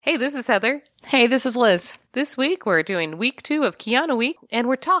Hey, this is Heather. Hey, this is Liz. This week we're doing week 2 of Keanu Week, and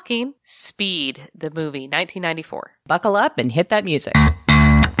we're talking Speed, the movie, 1994. Buckle up and hit that music.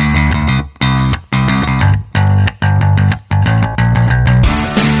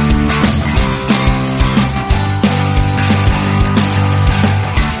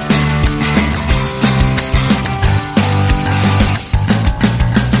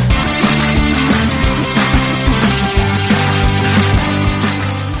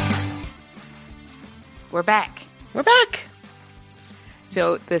 We're back.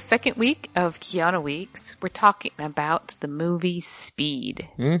 So the second week of Keanu Weeks, we're talking about the movie Speed.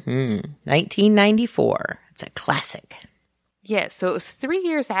 1994. It's a classic. Yeah, so it was 3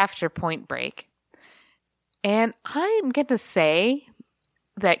 years after Point Break. And I'm going to say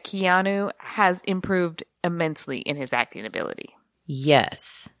that Keanu has improved immensely in his acting ability.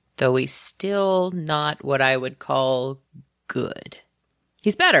 Yes, though he's still not what I would call good.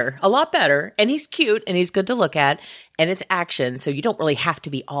 He's better, a lot better, and he's cute, and he's good to look at, and it's action, so you don't really have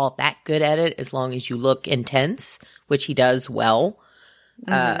to be all that good at it as long as you look intense, which he does well.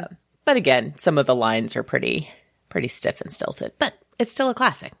 But again, some of the lines are pretty stiff and stilted, but it's still a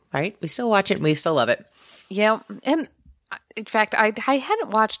classic, right? We still watch it, and we still love it. Yeah, and in fact, I hadn't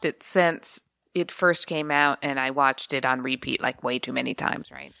watched it since it first came out, and I watched it on repeat like way too many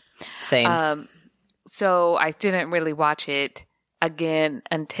times, right? Same. So I didn't really watch it again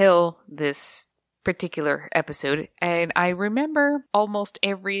until this particular episode, and I remember almost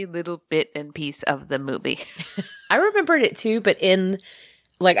every little bit and piece of the movie. I remembered it too, but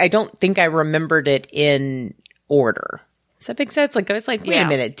I don't think I remembered it in order. Does that make sense? I was like, wait a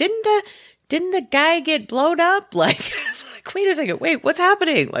minute, didn't the guy get blown up? I was like, wait a second, wait, what's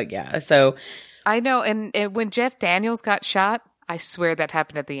happening? So I know, and when Jeff Daniels got shot, I swear that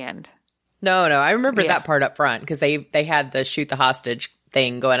happened at the end. No, I remember that part up front because they had the shoot the hostage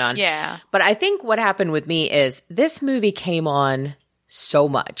thing going on. Yeah. But I think what happened with me is this movie came on so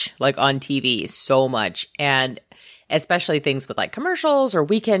much, on TV, so much. And especially things with commercials or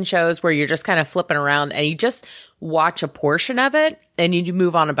weekend shows where you're just kind of flipping around and you just watch a portion of it and you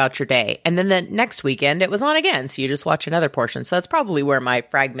move on about your day. And then the next weekend it was on again. So you just watch another portion. So that's probably where my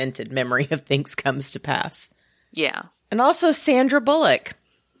fragmented memory of things comes to pass. Yeah. And also Sandra Bullock.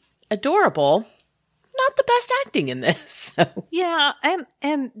 Adorable, not the best acting in this. So. Yeah,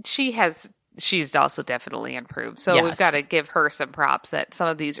 and she's also definitely improved. So yes. We've got to give her some props that some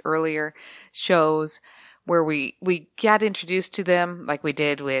of these earlier shows where we got introduced to them, like we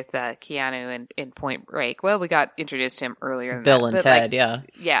did with Keanu in Point Break. Well, we got introduced to him earlier than Bill that, and Ted, yeah.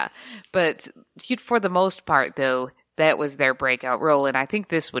 Yeah, but for the most part, though, that was their breakout role, and I think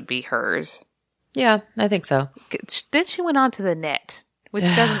this would be hers. Yeah, I think so. Then she went on to The Net, which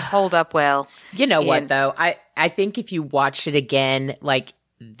doesn't hold up well. You know what, though? I think if you watched it again,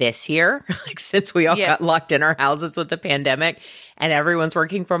 this year, since we all got locked in our houses with the pandemic and everyone's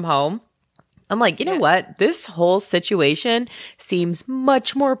working from home, I'm like, you know what? This whole situation seems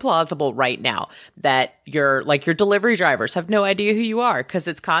much more plausible right now that your delivery drivers have no idea who you are because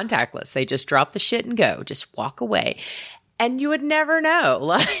it's contactless. They just drop the shit and go, just walk away. And you would never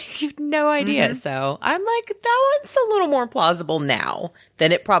know. You've no idea. Mm-hmm. So I'm like, that one's a little more plausible now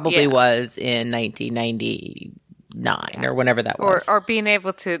than it probably was in 1999 or whenever that was. Or being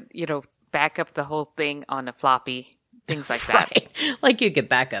able to, back up the whole thing on a floppy, things like that. Right. You could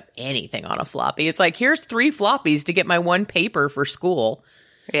back up anything on a floppy. It's here's 3 floppies to get my one paper for school.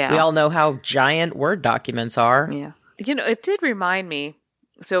 Yeah. We all know how giant Word documents are. Yeah. It did remind me.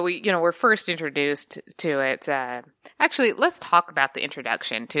 So we're first introduced to it. Actually, let's talk about the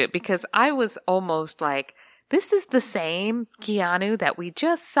introduction to it because I was almost like, this is the same Keanu that we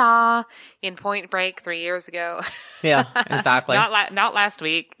just saw in Point Break 3 years ago. Yeah, exactly. Not last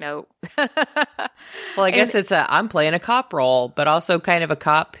week. No. Well, I guess I'm playing a cop role, but also kind of a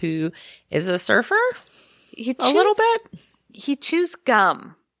cop who is a surfer. A little bit. He chews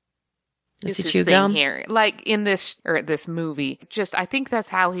gum. Does he chew gum? Here. In this movie. I think that's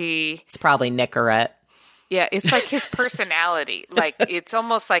how he... It's probably Nicorette. Yeah, it's his personality. It's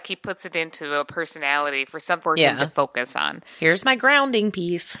almost like he puts it into a personality for him to focus on. Here's my grounding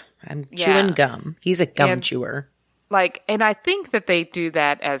piece. I'm chewing gum. He's a gum chewer. And I think that they do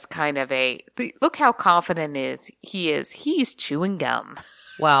that as kind of look how confident he is. He's chewing gum.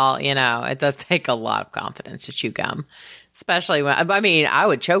 Well, it does take a lot of confidence to chew gum. Especially when, I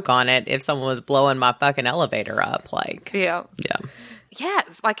would choke on it if someone was blowing my fucking elevator up. Yeah. Yeah,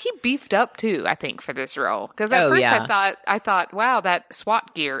 he beefed up too, I think, for this role. Because at first I thought, wow, that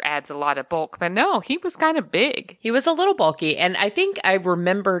SWAT gear adds a lot of bulk. But no, he was kind of big. He was a little bulky. And I think I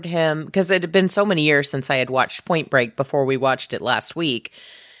remembered him because it had been so many years since I had watched Point Break before we watched it last week.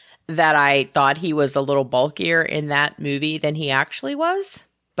 that I thought he was a little bulkier in that movie than he actually was.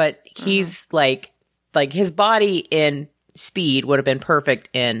 But he's like his body in Speed would have been perfect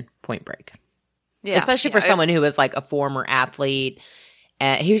in Point Break. Yeah. Especially for someone who was like a former athlete.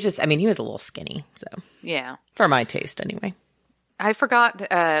 He was just, I mean, he was a little skinny. So, yeah. For my taste, anyway. I forgot,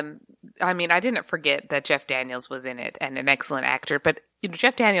 I mean, I didn't forget that Jeff Daniels was in it and an excellent actor, but you know,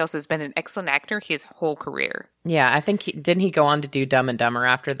 Jeff Daniels has been an excellent actor his whole career. Yeah, I think, didn't he go on to do Dumb and Dumber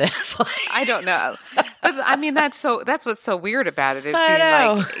after this? I don't know. But I mean, that's what's so weird about it is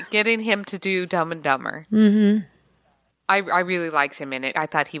like getting him to do Dumb and Dumber. Mm-hmm. I really liked him in it. I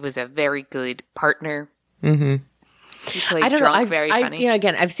thought he was a very good partner. Mm-hmm. He played drunk, very funny. You know,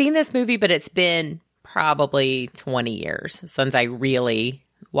 again, I've seen this movie, but it's been probably 20 years since I really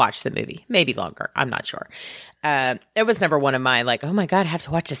watched the movie. Maybe longer. I'm not sure. It was never one of my like, oh my God, I have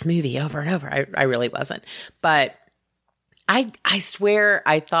to watch this movie over and over. I really wasn't. But I swear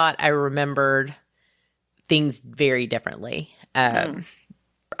I thought I remembered things very differently.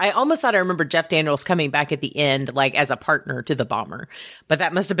 I almost thought I remembered Jeff Daniels coming back at the end, like as a partner to the bomber, but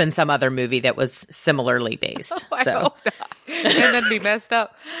that must have been some other movie that was similarly based. I hope not. And then be messed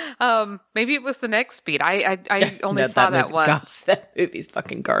up. Maybe it was the next Speed. I only saw that once. God, that movie's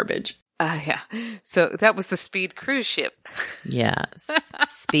fucking garbage. Yeah. So that was the Speed cruise ship. Yes.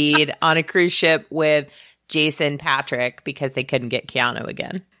 Speed on a cruise ship with Jason Patric because they couldn't get Keanu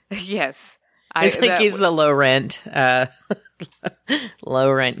again. Yes. It's like he's the low rent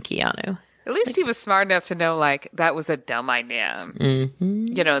Keanu. At least he was smart enough to know, like, that was a dumb idea. Mm-hmm.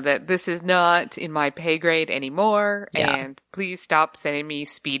 You know, that this is not in my pay grade anymore, and please stop sending me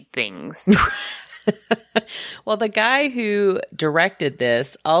Speed things. Well, the guy who directed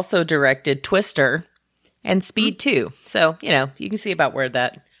this also directed Twister and Speed 2. So, you know, you can see about where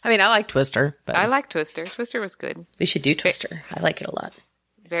that... I mean, I like Twister. But I like Twister. Twister was good. We should do Twister. I like it a lot.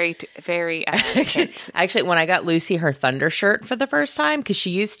 Very Actually, when I got Lucy her thunder shirt for the first time, because she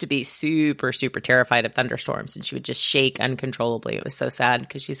used to be super, super terrified of thunderstorms, and she would just shake uncontrollably. It was so sad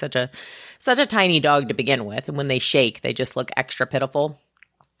because she's such a tiny dog to begin with, and when they shake, they just look extra pitiful.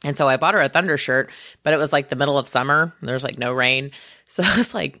 And so I bought her a thunder shirt, but it was like the middle of summer. And there's like no rain, so I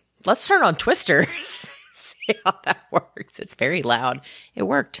was like, let's turn on Twister, see how that works. It's very loud. It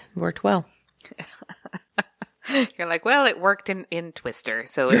worked. It worked well. You're like, well, it worked in Twister,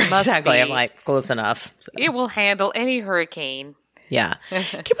 so it must exactly. be. I'm like, it's close enough. So. It will handle any hurricane. Yeah.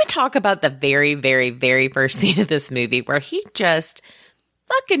 Can we talk about the very, very, very first scene of this movie where he just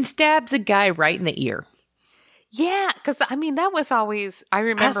fucking stabs a guy right in the ear? Yeah, because, I mean, that was always, I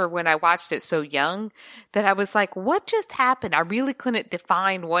remember when I watched it so young that I was like, what just happened? I really couldn't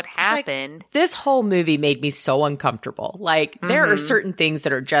define what happened. Like, this whole movie made me so uncomfortable. Like, there are certain things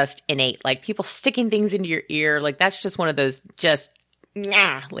that are just innate. Like, people sticking things into your ear. Like, that's just one of those just,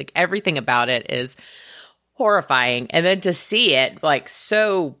 like, everything about it is horrifying. And then to see it, like,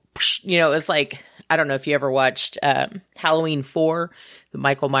 so, you know, it's like, I don't know if you ever watched Halloween 4.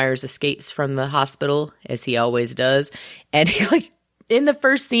 Michael Myers escapes from the hospital, as he always does. And he, like, in the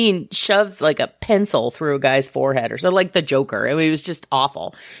first scene, shoves, like, a pencil through a guy's forehead or so, like the Joker. I mean, it was just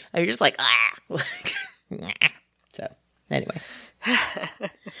awful. And you're just like, So, anyway.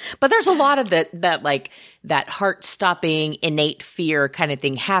 But there's a lot of that heart-stopping, innate fear kind of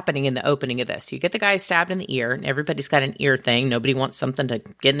thing happening in the opening of this. You get the guy stabbed in the ear, and everybody's got an ear thing. Nobody wants something to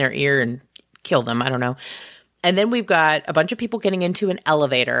get in their ear and kill them. I don't know. And then we've got a bunch of people getting into an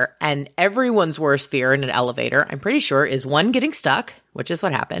elevator, and everyone's worst fear in an elevator, I'm pretty sure, is 1, getting stuck, which is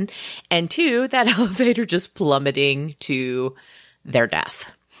what happened, and 2, that elevator just plummeting to their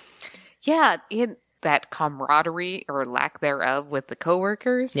death. Yeah, that camaraderie or lack thereof with the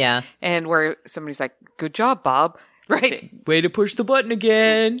coworkers. Yeah. And where somebody's like, good job, Bob. Right. Way to push the button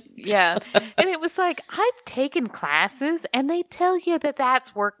again. Yeah. And it was like, I've taken classes and they tell you that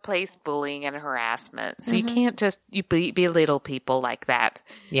that's workplace bullying and harassment. So you can't just belittle people like that.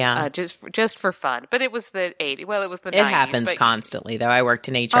 Yeah. Just for fun. But it was the 80s. Well, it was the 90s. It happens constantly, though. I worked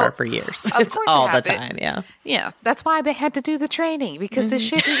in HR for years. It's all the time. Yeah. Yeah. That's why they had to do the training, because this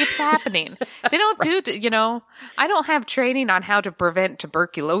shit keeps happening. They don't I don't have training on how to prevent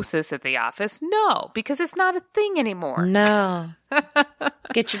tuberculosis at the office. No, because it's not a thing anymore. No.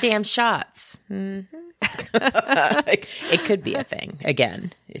 Get your damn shots. Mm-hmm. It could be a thing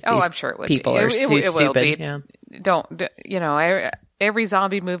again. I'm sure it would. People are so stupid. Will be. Yeah. Every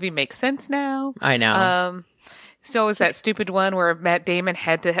zombie movie makes sense now. I know. So is that stupid one where Matt Damon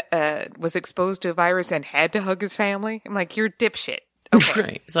was exposed to a virus and had to hug his family? I'm like, you're a dipshit. Okay.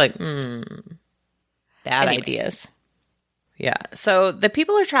 Right. It's like, bad ideas. Yeah. So the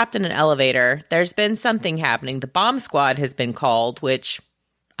people are trapped in an elevator. There's been something happening. The bomb squad has been called, which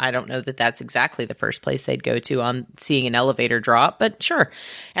I don't know that that's exactly the first place they'd go to on seeing an elevator drop, but sure.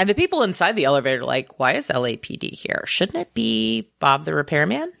 And the people inside the elevator are like, why is LAPD here? Shouldn't it be Bob the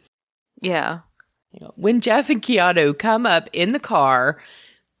repairman? Yeah. When Jeff and Keanu come up in the car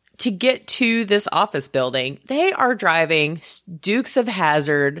to get to this office building, they are driving Dukes of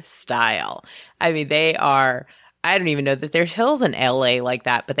Hazzard style. I mean, they are... I don't even know that there's hills in LA like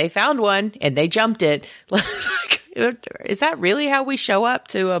that, but they found one and they jumped it. Is that really how we show up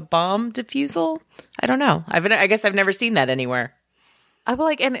to a bomb defusal? I don't know. I guess I've never seen that anywhere.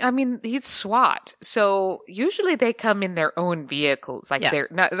 He's SWAT. So usually they come in their own vehicles, like they're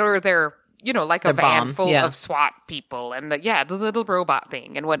like a van full of SWAT people and the little robot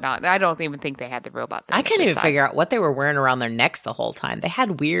thing and whatnot. I don't even think they had the robot thing. I can't even figure out what they were wearing around their necks the whole time. They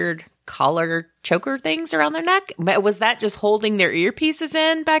had weird collar choker things around their neck. Was that just holding their earpieces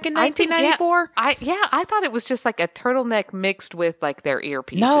in back in 1994? I thought it was just like a turtleneck mixed with like their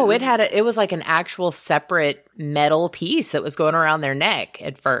earpieces. No, it was like an actual separate metal piece that was going around their neck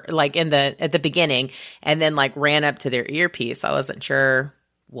at first, like at the beginning, and then like ran up to their earpiece. I wasn't sure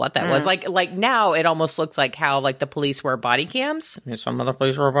what that was. Like now it almost looks like how like the police wear body cams. I mean, some of the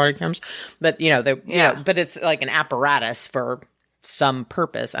police wear body cams, but but it's like an apparatus for some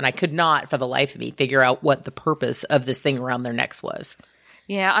purpose. And I could not for the life of me figure out what the purpose of this thing around their necks was.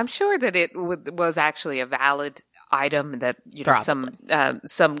 Yeah, I'm sure that it was actually a valid item that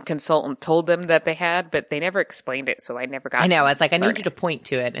some consultant told them that they had, but they never explained it, so I never got. I know. It's like I need you to point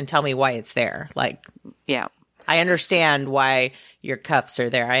to it and tell me why it's there. Like, yeah. I understand why your cuffs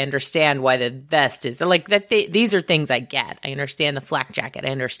are there. I understand why the vest is like that. These are things I get. I understand the flak jacket. I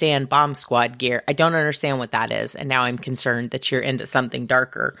understand bomb squad gear. I don't understand what that is. And now I'm concerned that you're into something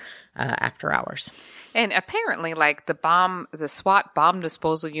darker after hours. And apparently, like the SWAT bomb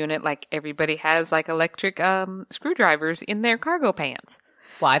disposal unit, like everybody has like electric screwdrivers in their cargo pants.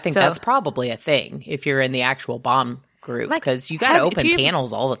 Well, I think that's probably a thing if you're in the actual bomb group, because you got to open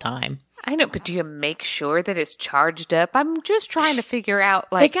panels all the time. I know, but do you make sure that it's charged up? I'm just trying to figure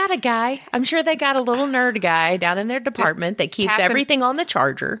out, like... They got a guy. I'm sure they got a little nerd guy down in their department that keeps everything on the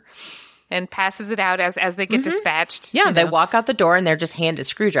charger. And passes it out as they get dispatched. Yeah, they walk out the door and they're just handed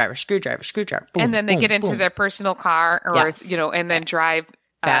screwdriver. Boom, and then they get into their personal car and then drive...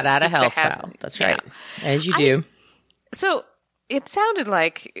 Bat out of hell style. That's right. Yeah. As you do. So, it sounded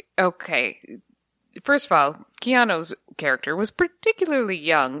like, okay... First of all, Keanu's character was particularly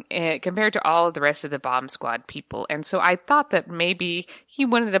young compared to all of the rest of the bomb squad people. And so I thought that maybe he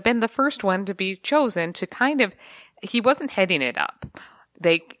wouldn't have been the first one to be chosen to kind of, he wasn't heading it up.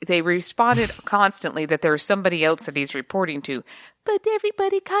 They responded constantly that there was somebody else that he's reporting to, but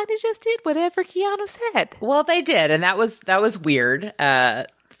everybody kind of just did whatever Keanu said. Well, they did. And that was weird.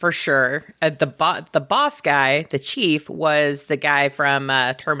 For sure. The boss guy, the chief, was the guy from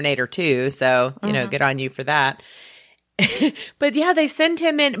Terminator 2. So, good on you for that. But yeah, they send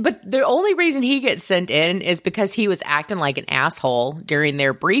him in. But the only reason he gets sent in is because he was acting like an asshole during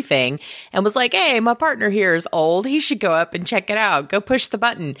their briefing and was like, hey, my partner here is old. He should go up and check it out. Go push the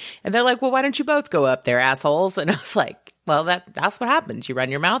button. And they're like, well, why don't you both go up there, assholes? And I was like, well, that's what happens. You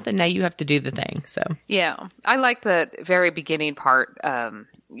run your mouth and now you have to do the thing. So yeah, I like the very beginning part.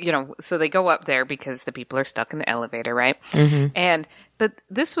 So they go up there because the people are stuck in the elevator, right? Mm-hmm. But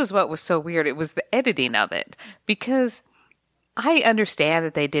this was what was so weird. It was the editing of it, because I understand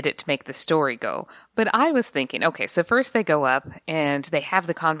that they did it to make the story go, but I was thinking, okay, so first they go up and they have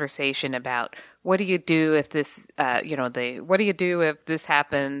the conversation about what do you do if this, what do you do if this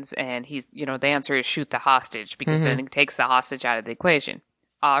happens? And he's, the answer is shoot the hostage, because then it takes the hostage out of the equation.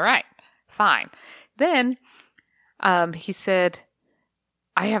 All right, fine. Then he said,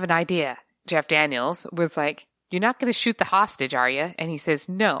 I have an idea. Jeff Daniels was like, you're not going to shoot the hostage, are you? And he says,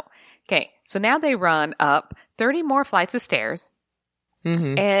 no. Okay, so now they run up 30 more flights of stairs.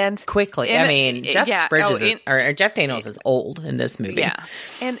 Mm-hmm. And quickly. Jeff Jeff Daniels is old in this movie. Yeah.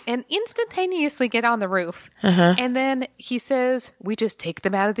 And instantaneously get on the roof. Uh-huh. And then he says, we just take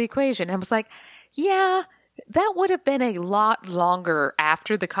them out of the equation. And I was like, yeah, that would have been a lot longer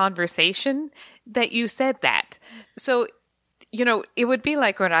after the conversation that you said that. So, it would be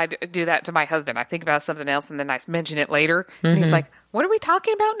like when I do that to my husband. I think about something else and then I mention it later. Mm-hmm. And he's like, what are we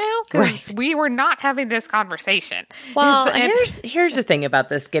talking about now? Because we were not having this conversation. Well, here's the thing about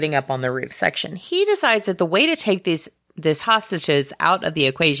this getting up on the roof section. He decides that the way to take these hostages out of the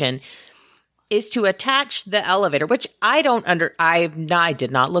equation is to attach the elevator, which I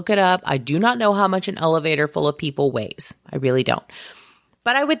did not look it up. I do not know how much an elevator full of people weighs. I really don't.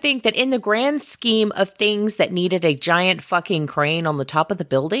 But I would think that in the grand scheme of things that needed a giant fucking crane on the top of the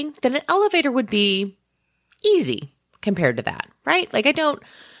building, that an elevator would be easy compared to that, right? Like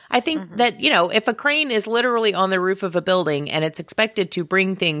I think that, if a crane is literally on the roof of a building and it's expected to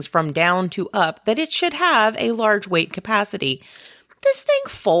bring things from down to up, that it should have a large weight capacity. This thing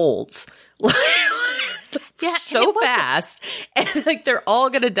folds. So fast, and like they're all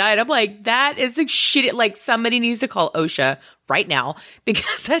gonna die. And I'm like, that is the shit. Like, somebody needs to call OSHA right now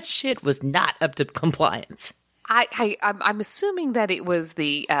because that shit was not up to compliance. I'm assuming that it was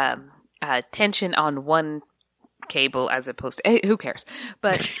the tension on one cable as opposed to who cares.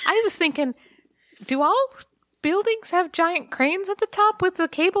 But I was thinking, do all buildings have giant cranes at the top with the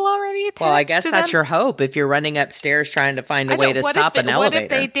cable already attached? Well, I guess to that's them? your hope if you're running upstairs trying to find a way to stop an elevator. What if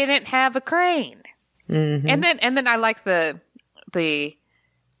they didn't have a crane? Mm-hmm. And then I like the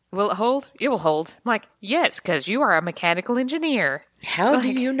will it hold? It will hold. I'm like, yes, because you are a mechanical engineer. How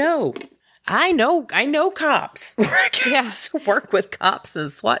do you know? I know cops. Yes, work with cops and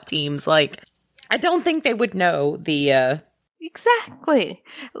SWAT teams. Like, I don't think they would know the exactly.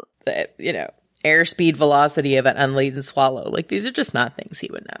 Airspeed velocity of an unladen swallow. Like, these are just not things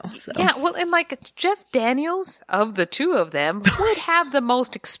he would know. So. Yeah, well, and like Jeff Daniels, of the two of them, would have the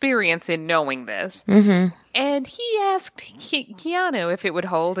most experience in knowing this. Mm-hmm. And he asked Keanu if it would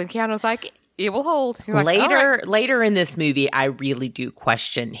hold, and Keanu's like, it will hold. Like, later in this movie, I really do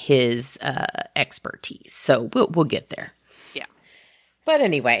question his expertise. So we'll get there. Yeah. But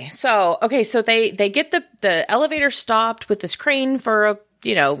anyway, so they get the elevator stopped with this crane for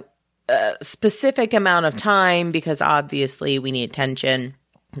a specific amount of time because obviously we need tension.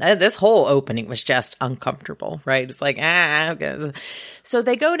 This whole opening was just uncomfortable, right? It's like, okay. So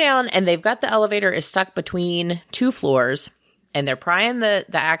they go down and they've got the elevator is stuck between two floors and they're prying the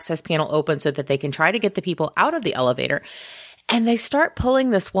access panel open so that they can try to get the people out of the elevator. And they start pulling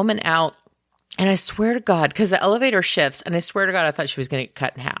this woman out. And I swear to God, because the elevator shifts, and I swear to God, I thought she was going to get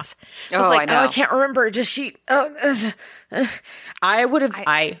cut in half. I was like, I can't remember. I would have,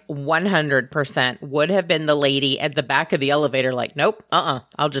 I 100% would have been the lady at the back of the elevator, like, nope,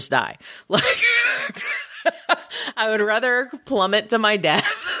 I'll just die. Like, I would rather plummet to my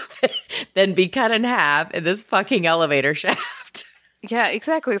death than be cut in half in this fucking elevator shaft. Yeah,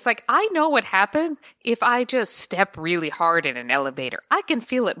 exactly. It's like, I know what happens if I just step really hard in an elevator. I can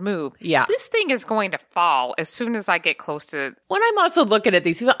feel it move. Yeah. This thing is going to fall as soon as I get close to... When I'm also looking at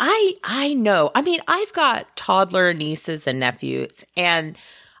these people, I know. I mean, I've got toddler nieces and nephews, and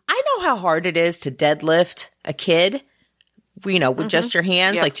I know how hard it is to deadlift a kid, with just your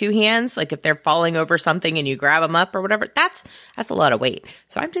hands, like two hands. Like if they're falling over something and you grab them up or whatever, that's a lot of weight.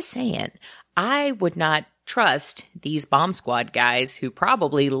 So I'm just saying, I would not trust these bomb squad guys who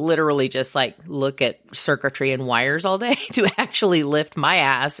probably literally just like look at circuitry and wires all day to actually lift my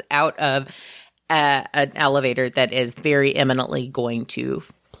ass out of an elevator that is very imminently going to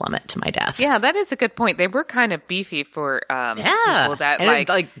plummet to my death. Yeah, that is a good point. They were kind of beefy for people that and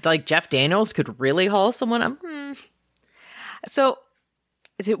like Jeff Daniels could really haul someone up. So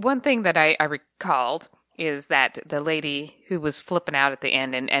one thing that I recalled is that the lady who was flipping out at the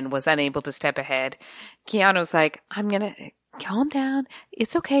end and was unable to step ahead, Keanu's like, I'm going to calm down.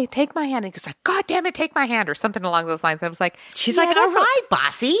 It's okay. Take my hand. And he's like, God damn it, take my hand, or something along those lines. I was like, she's like, all right,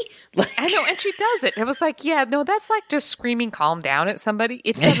 bossy. I know. And she does it. I was like, yeah, no, that's like just screaming calm down at somebody.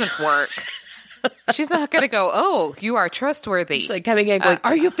 It doesn't work. She's not going to go, oh, you are trustworthy. It's like coming in going,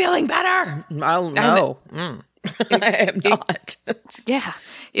 are you feeling better? Oh, no. I am not. Yeah,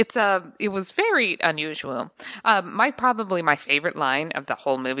 it was very unusual. Probably my favorite line of the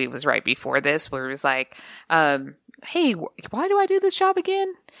whole movie was right before this, where it was like, "Hey, why do I do this job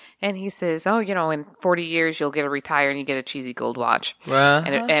again?" And he says, "Oh, in 40 years you'll get to retire and you get a cheesy gold watch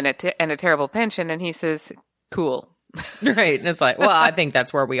and a terrible pension." And he says, "Cool." Right. And it's like, well, I think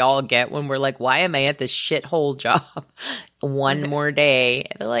that's where we all get when we're like, why am I at this shithole job one more day?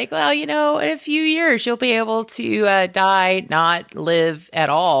 And they're like, well, in a few years, you'll be able to die, not live at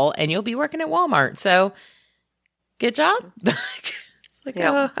all, and you'll be working at Walmart. So good job. It's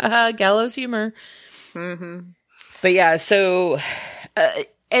like, gallows humor. Mm-hmm. But yeah, so,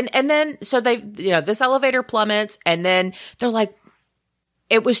 and then, so they, this elevator plummets, and then they're like,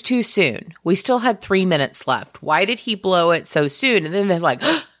 it was too soon. We still had 3 minutes left. Why did he blow it so soon? And then they're like,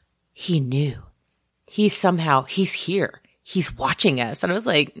 he knew. He's here. He's watching us. And I was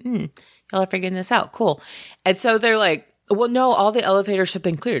like, y'all are figuring this out. Cool. And so they're like, well, no, all the elevators have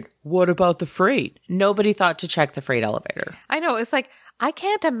been cleared. What about the freight? Nobody thought to check the freight elevator. I know. It's like, I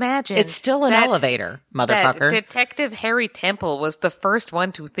can't imagine. It's still an elevator, motherfucker. That Detective Harry Temple was the first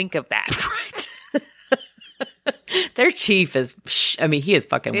one to think of that. Right. Their chief is, he is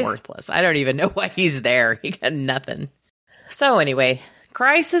fucking worthless. I don't even know why he's there. He got nothing. So anyway,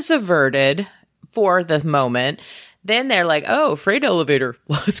 crisis averted for the moment. Then they're like, oh, freight elevator.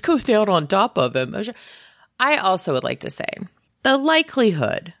 Let's go down on top of him. I also would like to say the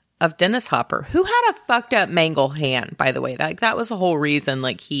likelihood of Dennis Hopper, who had a fucked up mangled hand, by the way, that was the whole reason,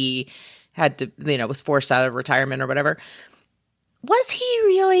 like, he had to, was forced out of retirement or whatever. Was he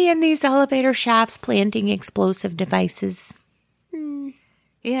really in these elevator shafts planting explosive devices?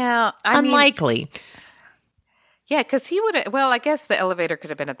 Yeah. Unlikely. Yeah, because he would have, well, I guess the elevator could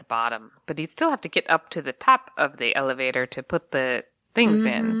have been at the bottom, but he'd still have to get up to the top of the elevator to put the things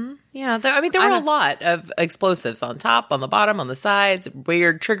in. Yeah, there were a lot of explosives on top, on the bottom, on the sides,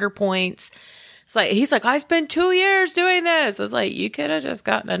 weird trigger points. It's like, he's like, I spent 2 years doing this. I was like, you could have just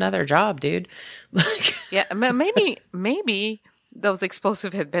gotten another job, dude. Yeah, maybe those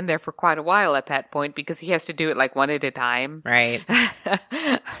explosives had been there for quite a while at that point because he has to do it like one at a time. Right.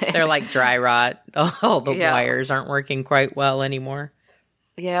 They're like dry rot. Oh, the wires aren't working quite well anymore.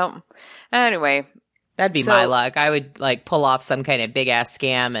 Yeah. Anyway. That'd be my luck. I would like pull off some kind of big ass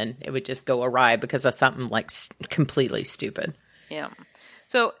scam and it would just go awry because of something like completely stupid. Yeah.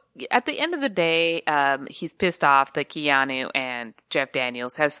 So at the end of the day, he's pissed off that Keanu and Jeff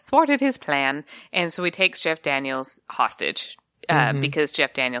Daniels has thwarted his plan. And so he takes Jeff Daniels hostage. Because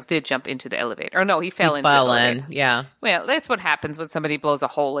Jeff Daniels did jump into the elevator. Or no, he fell into the elevator. Yeah. Well, that's what happens when somebody blows a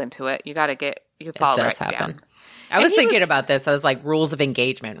hole into it. You fall right happen. down. I was thinking about this. I was like, rules of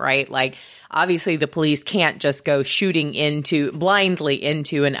engagement, right? Like, obviously the police can't just go shooting blindly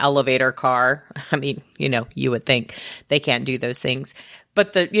into an elevator car. I mean, you would think they can't do those things.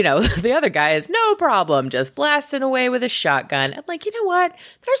 But the other guy is no problem, just blasting away with a shotgun. I'm like, you know what?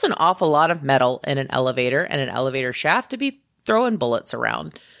 There's an awful lot of metal in an elevator and an elevator shaft to be throwing bullets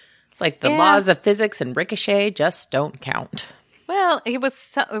around. It's like the laws of physics and ricochet just don't count. Well, it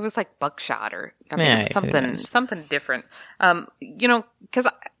was like buckshot or something different. Because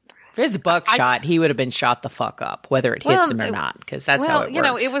if it's buckshot, he would have been shot the fuck up, whether it hits him or not, because that's how it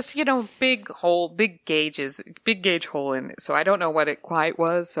works. It was big gauge hole in it. So I don't know what it quite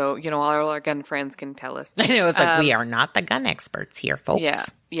was. So all our gun friends can tell us. I know it's like we are not the gun experts here,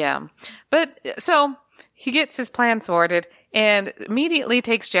 folks. Yeah. But so he gets his plan thwarted. And immediately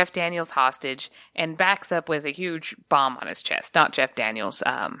takes Jeff Daniels hostage and backs up with a huge bomb on his chest. Not Jeff Daniels,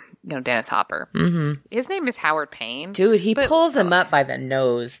 Dennis Hopper. Mm-hmm. His name is Howard Payne. Dude, he pulls him up by the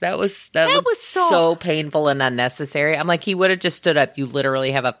nose. That was so painful and unnecessary. I'm like, he would have just stood up. You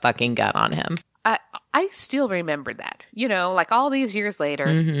literally have a fucking gun on him. I still remember that. Like all these years later.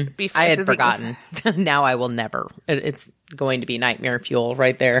 Mm-hmm. I had forgotten. Now I will never. It's going to be nightmare fuel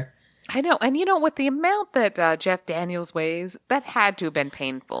right there. I know. And with the amount that Jeff Daniels weighs, that had to have been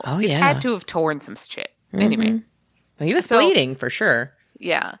painful. Oh, yeah. It had to have torn some shit. Mm-hmm. Anyway. Well, he was bleeding for sure.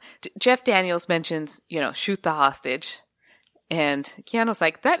 Yeah. Jeff Daniels mentions, shoot the hostage. And Keanu's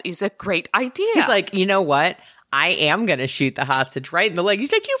like, that is a great idea. He's like, you know what? I am going to shoot the hostage right in the leg.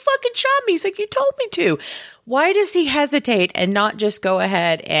 He's like, you fucking shot me. He's like, you told me to. Why does he hesitate and not just go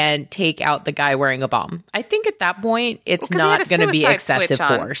ahead and take out the guy wearing a bomb? I think at that point, it's not going to be excessive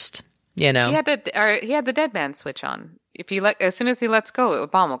forced. He had the dead man switch on. As soon as he lets go, the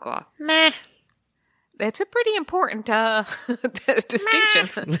bomb will go off. Meh. It's a pretty important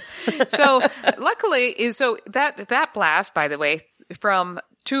distinction. So luckily, that blast, by the way, from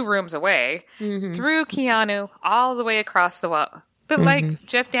 2 rooms away, threw Keanu all the way across the wall. But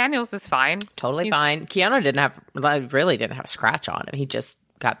Jeff Daniels is fine. Totally fine. Keanu really didn't have a scratch on him. He just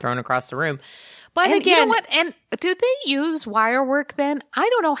got thrown across the room. But again, you know what? And did they use wire work then? I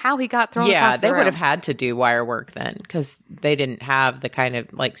don't know how he got thrown across the room. Yeah, they would have had to do wire work then because they didn't have the kind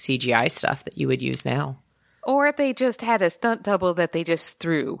of like CGI stuff that you would use now. Or they just had a stunt double that they just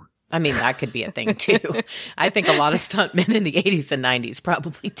threw. I mean, that could be a thing too. I think a lot of stuntmen in the 80s and 90s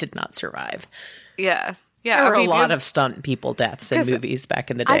probably did not survive. Yeah. There were a lot of stunt people deaths in movies back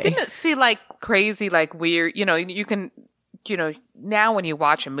in the day. I didn't see like crazy, like weird, you can... now when you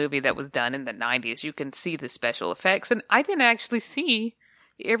watch a movie that was done in the 90s, you can see the special effects. And I didn't actually see,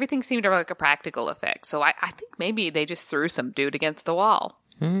 everything seemed like a practical effect. So I think maybe they just threw some dude against the wall.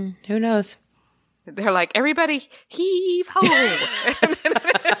 Who knows? They're like, everybody heave ho.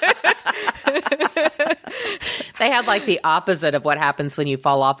 They had like the opposite of what happens when you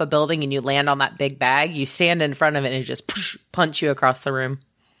fall off a building and you land on that big bag. You stand in front of it and it just punch you across the room.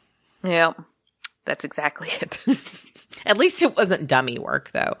 Yeah, that's exactly it. At least it wasn't dummy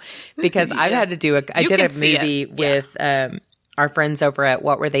work, though, because I've had to do I did a movie with our friends over at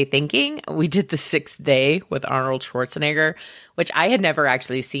What Were They Thinking? We did The Sixth Day with Arnold Schwarzenegger, which I had never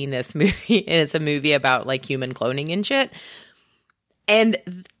actually seen this movie. And it's a movie about like human cloning and shit.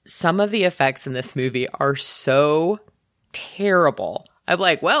 And some of the effects in this movie are so terrible. I'm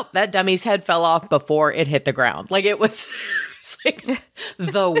like, well, that dummy's head fell off before it hit the ground. Like, it was it's like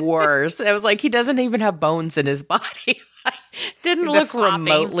the worst. I was like, he doesn't even have bones in his body. Didn't look flopping.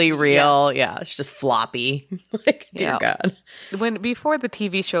 remotely real. Yeah, it's just floppy. Like, dear God. Before the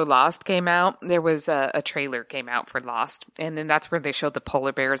TV show Lost came out, there was a trailer came out for Lost, and then that's where they showed the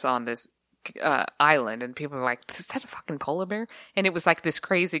polar bears on this island, and people were like, is that a fucking polar bear? And it was like this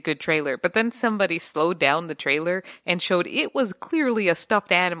crazy good trailer, but then somebody slowed down the trailer and showed it was clearly a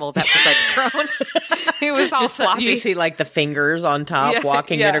stuffed animal that was like thrown. It was all floppy. You see like the fingers on top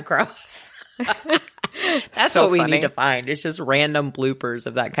walking it across. That's so what we funny. need to find. It's just random bloopers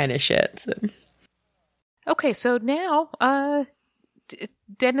of that kind of shit. So. Okay, so now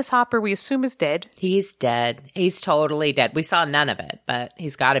Dennis Hopper, we assume, is dead. He's dead. He's totally dead. We saw none of it, but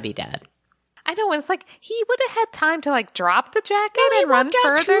he's got to be dead. I know. It's like he would have had time to like drop the jacket and run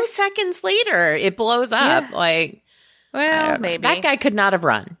further. 2 seconds later, it blows up. Yeah. Like, well, maybe that guy could not have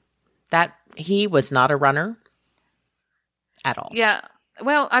run. He was not a runner at all. Yeah.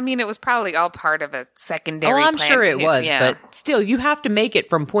 Well, I mean, it was probably all part of a secondary. Oh, I'm plan. sure it was, but still, you have to make it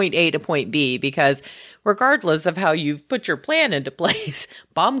from point A to point B, because regardless of how you've put your plan into place,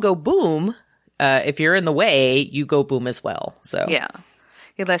 bomb go boom. If you're in the way, you go boom as well. So yeah,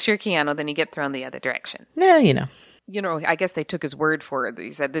 unless you're Keanu, then you get thrown the other direction. Yeah, you know. I guess they took his word for it.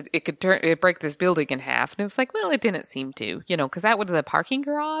 He said that it could break this building in half. And it was like, well, it didn't seem to, because that would have the parking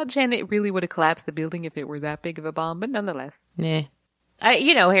garage, and it really would have collapsed the building if it were that big of a bomb. But nonetheless. Yeah.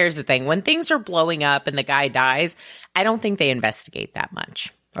 Here's the thing. When things are blowing up and the guy dies, I don't think they investigate that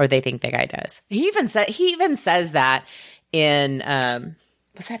much, or they think the guy does. He even says that in,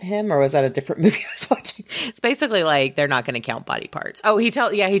 was that him or was that a different movie I was watching? It's basically like, they're not going to count body parts. Oh, he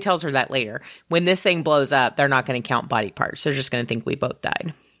tells her that later. When this thing blows up, they're not going to count body parts. They're just going to think we both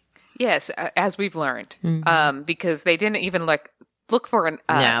died. Yes. As we've learned, because they didn't even look for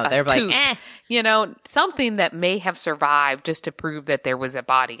they're tooth, like, something that may have survived just to prove that there was a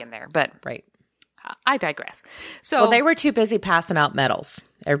body in there. But right. I digress. So, they were too busy passing out medals.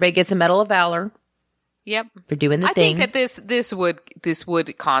 Everybody gets a Medal of Valor. Yep, for doing the thing. I think that this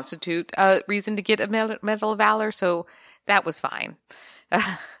would constitute a reason to get a Medal of Valor. So that was fine.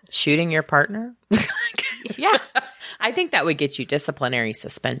 Shooting your partner? Yeah. I think that would get you disciplinary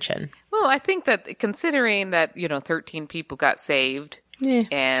suspension. Well, I think that considering that, 13 people got saved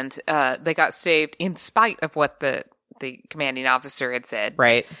and they got saved in spite of what the commanding officer had said.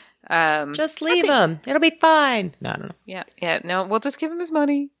 Right. Just leave him. It'll be fine. No, I don't know. Yeah. No, we'll just give him his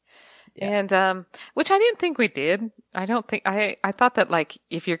money. Yeah. And, which I didn't think we did. I don't think, I thought that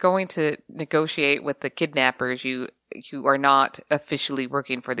if you're going to negotiate with the kidnappers, you are not officially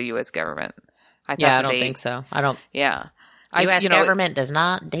working for the U.S. government. I don't think so. I don't. Yeah. U.S. government does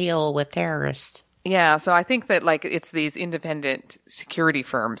not deal with terrorists. Yeah. So I think that it's these independent security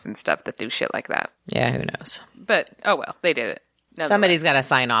firms and stuff that do shit like that. Yeah. Who knows? But, oh well, they did it. Somebody's got to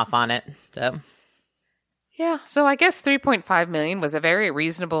sign off on it. So. Yeah, so I guess $3.5 million was a very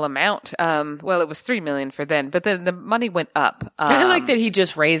reasonable amount. Well, it was $3 million for then, but then the money went up. I like that he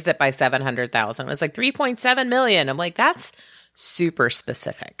just raised it by $700,000. It was like $3.7 million. I'm like, that's super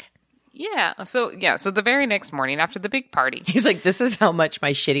specific. Yeah. So the very next morning after the big party, he's like, "This is how much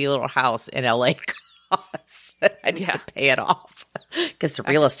my shitty little house in LA costs. I need to pay it off because the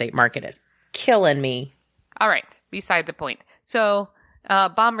real estate market is killing me." All right, beside the point. So,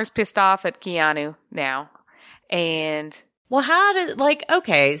 Bomber's pissed off at Keanu now. And well, how did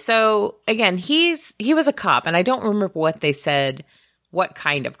okay, so again, he was a cop, and I don't remember what they said, what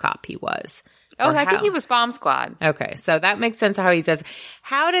kind of cop he was. Oh, I think he was bomb squad. Okay, so that makes sense how he says.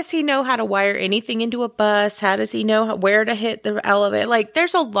 How does he know how to wire anything into a bus? How does he know where to hit the elevator?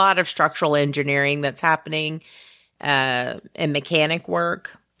 There's a lot of structural engineering that's happening in mechanic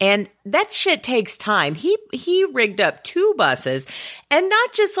work. And that shit takes time. He rigged up 2 buses, and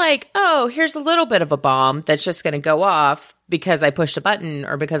not just oh, here's a little bit of a bomb that's just going to go off because I pushed a button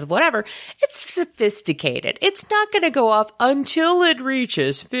or because of whatever. It's sophisticated. It's not going to go off until it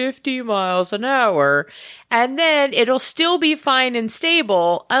reaches 50 miles an hour, and then it'll still be fine and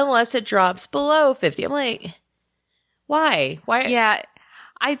stable unless it drops below 50. I'm like, why? Why? Yeah,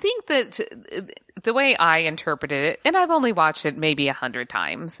 I think that the way I interpreted it, and I've only watched it maybe 100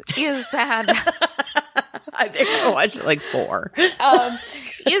 times, is that I think I watched it 4.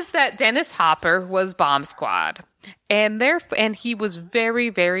 Is that Dennis Hopper was bomb squad, and he was very,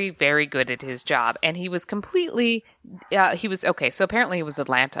 very, very good at his job, and he was completely okay. So apparently he was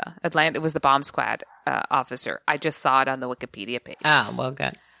Atlanta. It was the bomb squad officer. I just saw it on the Wikipedia page. Oh, well,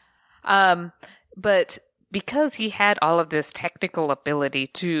 good. But because he had all of this technical ability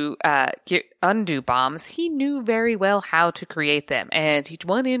to undo bombs, he knew very well how to create them. And he's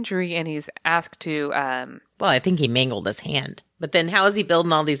one injury, and he's asked to. Well, I think he mangled his hand. But then how is he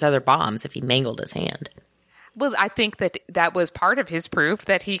building all these other bombs if he mangled his hand? Well, I think that was part of his proof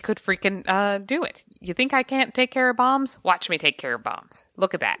that he could freaking do it. You think I can't take care of bombs? Watch me take care of bombs.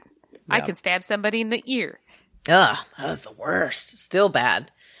 Look at that. Yep. I can stab somebody in the ear. Ugh, that was the worst. Still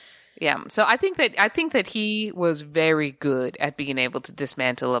bad. Yeah, so I think that he was very good at being able to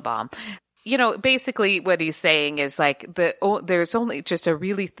dismantle a bomb. You know, basically what he's saying is like there's only just a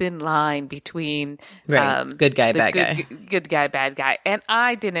really thin line between good guy, bad guy. Good guy, bad guy. And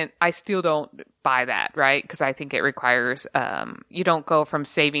I still don't buy that, right? Because I think it requires you don't go from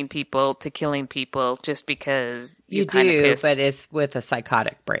saving people to killing people just because you do, but it's with a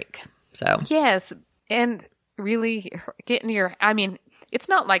psychotic break. So yes, and really it's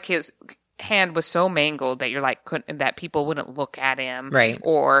not like his hand was so mangled that you're like that people wouldn't look at him, right?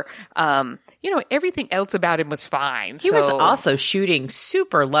 Or everything else about him was fine. He was also shooting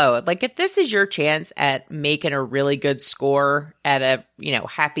super low. Like, if this is your chance at making a really good score at a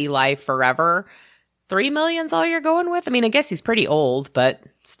happy life forever, $3 million's all you're going with. I mean, I guess he's pretty old, but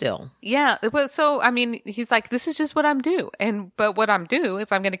still. Yeah. So I mean, he's like, this is just what I'm due, but what I'm due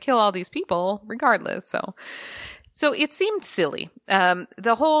is I'm going to kill all these people regardless. So it seemed silly.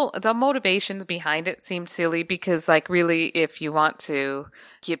 The motivations behind it seemed silly because, like, really, if you want to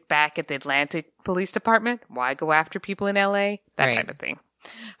get back at the Atlanta Police Department, why go after people in LA? That type of thing.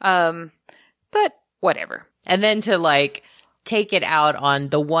 But whatever. And then to, like, take it out on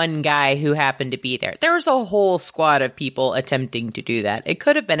the one guy who happened to be there. There was a whole squad of people attempting to do that. It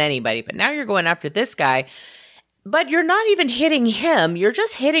could have been anybody, but now you're going after this guy. But you're not even hitting him. You're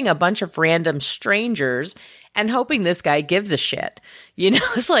just hitting a bunch of random strangers and hoping this guy gives a shit.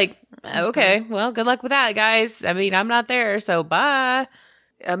 It's like, okay, well, good luck with that, guys. I mean, I'm not there, so bye.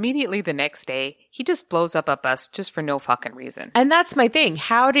 Immediately the next day, he just blows up a bus just for no fucking reason. And that's my thing.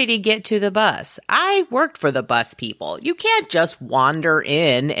 How did he get to the bus? I worked for the bus people. You can't just wander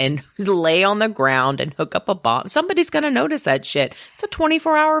in and lay on the ground and hook up a bomb. Somebody's going to notice that shit. It's a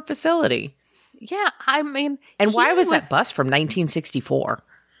 24-hour facility. Yeah, I mean... And why was that bus from 1964?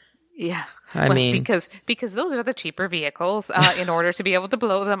 Yeah. I mean... Because those are the cheaper vehicles in order to be able to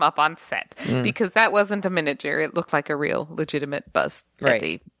blow them up on set. Because that wasn't a miniature. It looked like a real legitimate bus. Right.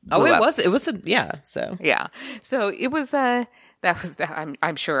 It was. Yeah, so... Yeah. So it was... I'm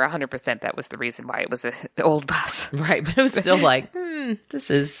sure 100% that was the reason why it was an old bus. Right, but it was still like,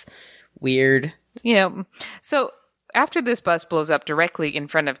 this is weird. Yeah. So... After this bus blows up directly in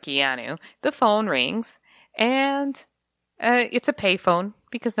front of Keanu, the phone rings, and it's a payphone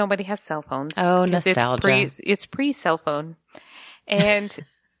because nobody has cell phones. Oh, nostalgia. It's pre-cell phone. And,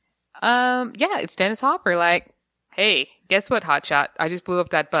 it's Dennis Hopper like, hey, guess what, hotshot? I just blew up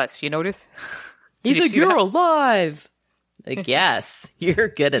that bus. You notice? He's like, you're alive. Like, yes, you're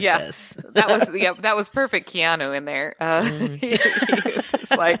good at this. that was perfect Keanu in there. He was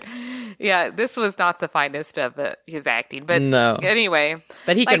just like... Yeah, this was not the finest of his acting, but no. Anyway.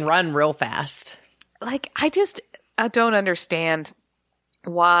 But he can run real fast. Like, I don't understand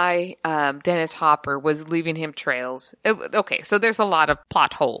why Dennis Hopper was leaving him trails. Okay, so there's a lot of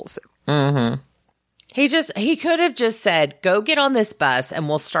plot holes. Mm-hmm. He could have just said, go get on this bus and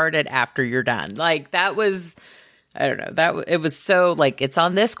we'll start it after you're done. Like, that was... I don't know. It was so like, it's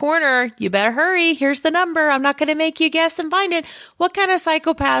on this corner. You better hurry. Here's the number. I'm not going to make you guess and find it. What kind of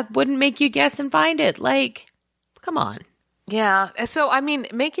psychopath wouldn't make you guess and find it? Like, come on. Yeah. So, I mean,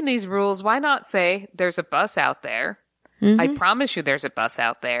 making these rules, why not say there's a bus out there? Mm-hmm. I promise you there's a bus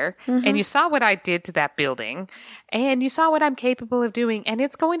out there. Mm-hmm. And you saw what I did to that building. And you saw what I'm capable of doing. And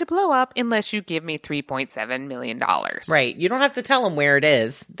it's going to blow up unless you give me $3.7 million. Right. You don't have to tell them where it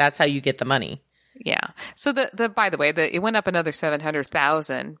is. That's how you get the money. Yeah. So by the way, it went up another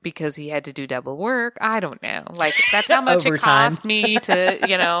 700,000 because he had to do double work. I don't know. Like, that's how much it cost me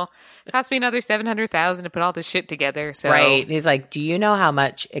to, cost me another 700,000 to put all this shit together. So right. He's like, do you know how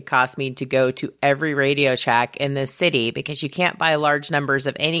much it cost me to go to every Radio Shack in this city? Because you can't buy large numbers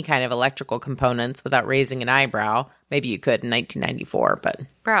of any kind of electrical components without raising an eyebrow. Maybe you could in 1994, but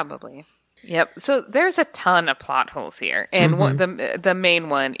probably. Yep. So there's a ton of plot holes here. And the main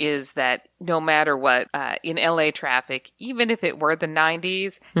one is that no matter what, in LA traffic, even if it were the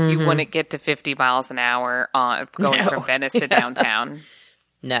 90s, you wouldn't get to 50 miles an hour going from Venice to downtown.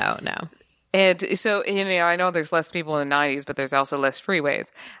 No. And so, I know there's less people in the 90s, but there's also less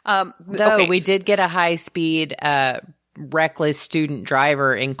freeways. We did get a high-speed reckless student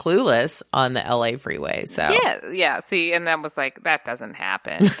driver in Clueless on the LA freeway. So yeah. See, and that was like, that doesn't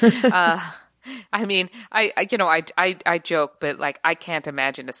happen. I mean, I joke, but like, I can't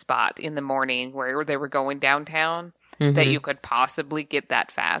imagine a spot in the morning where they were going downtown that you could possibly get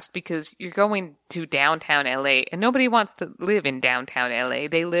that fast, because you're going to downtown LA and nobody wants to live in downtown LA.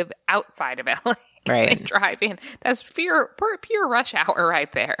 They live outside of LA. Right. They drive in. That's pure rush hour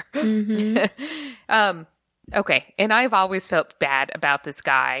right there. Okay. And I've always felt bad about this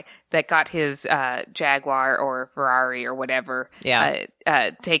guy that got his Jaguar or Ferrari or whatever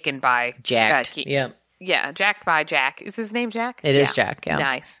taken by Jacked. Jacked by Jack. Is his name Jack? It is Jack. Yeah.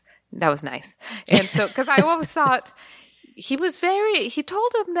 Nice. That was nice. And so, because I always thought he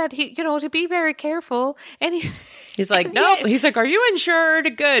told him that to be very careful. And he's like, nope. He's like, are you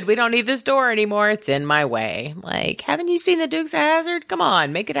insured? Good. We don't need this door anymore. It's in my way. Like, haven't you seen the Dukes of Hazzard? Come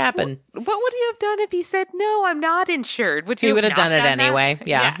on, make it happen. What would he have done if he said, no, I'm not insured? He would have done it anyway.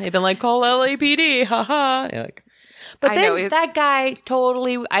 Yeah. He'd been like, call LAPD. Ha like, but then that guy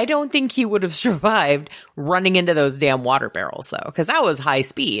I don't think he would have survived running into those damn water barrels, though, because that was high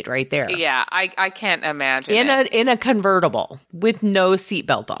speed right there. Yeah, I can't imagine in a convertible with no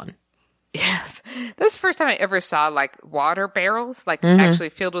seatbelt on. Yes. That's the first time I ever saw like water barrels, like actually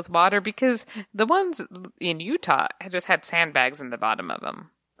filled with water, because the ones in Utah just had sandbags in the bottom of them.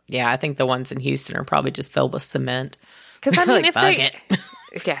 Yeah, I think the ones in Houston are probably just filled with cement. Because I mean, like,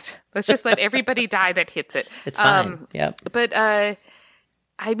 yes, let's just let everybody die that hits it. It's fine. Yep. But I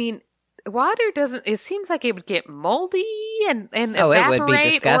mean, water doesn't. It seems like it would get moldy and evaporate, it would be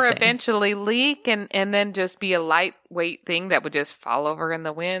disgusting. Or eventually leak, and then just be a lightweight thing that would just fall over in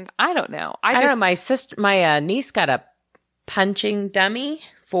the wind. I don't know. I don't know. My niece got a punching dummy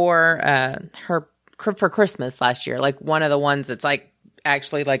for her for Christmas last year. Like one of the ones that's like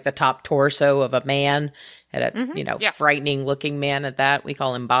actually like the top torso of a man. At a frightening looking man at that. We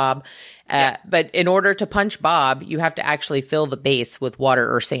call him Bob. But in order to punch Bob, you have to actually fill the base with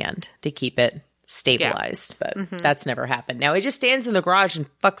water or sand to keep it stabilized. But that's never happened. Now it just stands in the garage and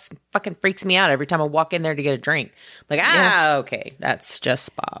fucking freaks me out every time I walk in there to get a drink. I'm like, okay, that's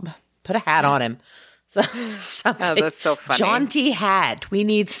just Bob. Put a hat on him. So, something. Oh, that's so funny. Jaunty hat. We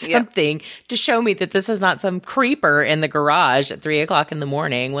need something to show me that this is not some creeper in the garage at 3:00 in the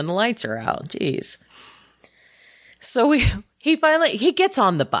morning when the lights are out. Jeez. So he finally gets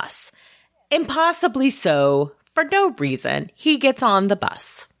on the bus. Impossibly so, for no reason. He gets on the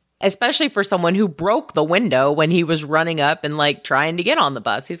bus. Especially for someone who broke the window when he was running up and like trying to get on the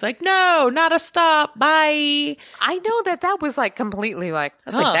bus. He's like, no, not a stop. Bye. I know that was like completely like, I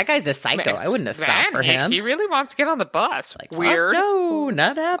was like, that guy's a psycho. I wouldn't have stopped for him. He really wants to get on the bus. Like, weird. No,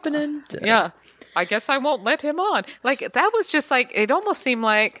 not happening. So. Yeah. I guess I won't let him on. Like, that was just like, it almost seemed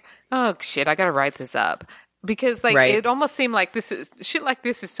like, oh shit, I got to write this up. Because like it almost seemed like this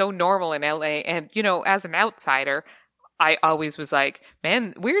is so normal in LA, and as an outsider, I always was like,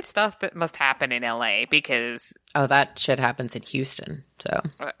 man, weird stuff that must happen in LA because that shit happens in Houston. So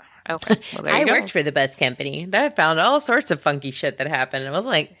okay, well, there you go. I worked for the bus company. I found all sorts of funky shit that happened. I was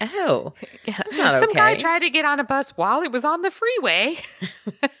like, that's not some okay. guy tried to get on a bus while it was on the freeway.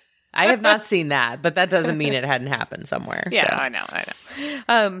 I have not seen that, but that doesn't mean it hadn't happened somewhere. Yeah, so.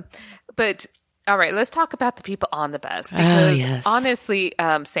 I know. But. All right, let's talk about the people on the bus, because honestly,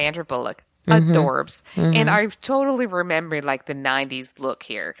 Sandra Bullock, adorbs, and I totally remember like the '90s look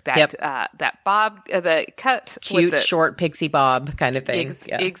here. That bob, the cut, cute, short pixie bob kind of thing.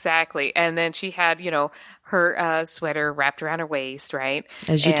 Exactly, and then she had her sweater wrapped around her waist, right?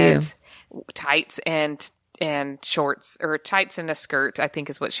 As you do, tights and shorts, or tights and a skirt, I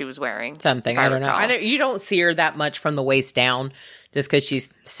think is what she was wearing. Something, I don't know. You don't see her that much from the waist down, just because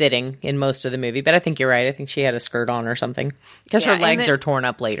she's sitting in most of the movie. But I think you're right. I think she had a skirt on or something, because her legs are torn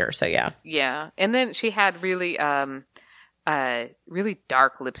up later. So yeah. Yeah, and then she had really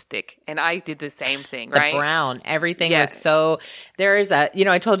dark lipstick, and I did the same thing. Right, the brown, everything was so. There is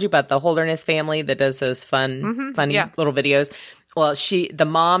I told you about the Holderness family that does those funny little videos. Well, the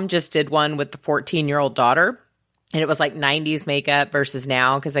mom just did one with the 14-year-old daughter. And it was like 90s makeup versus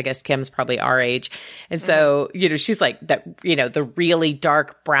now, because I guess Kim's probably our age. And so, she's like that, the really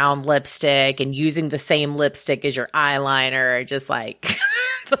dark brown lipstick and using the same lipstick as your eyeliner, just like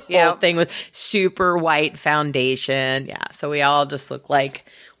the whole thing with super white foundation. Yeah. So we all just look like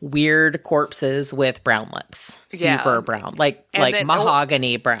weird corpses with brown lips. Super brown, like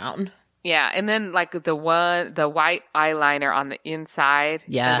mahogany brown. Yeah, and then like the white eyeliner on the inside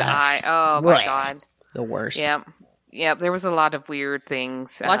of the eye. Oh my God. The worst. Yeah, there was a lot of weird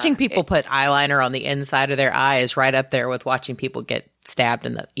things. Watching people put eyeliner on the inside of their eye is right up there with watching people get stabbed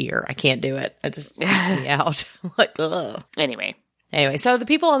in the ear. I can't do it. It just freaks me out. Like, ugh. Anyway, so the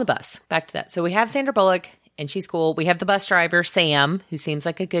people on the bus, back to that. So we have Sandra Bullock, and she's cool. We have the bus driver, Sam, who seems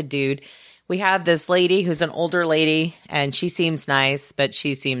like a good dude. we have this lady who's an older lady, and she seems nice, but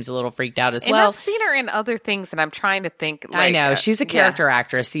she seems a little freaked out as well. I've seen her in other things, and I'm trying to think. I know. She's a character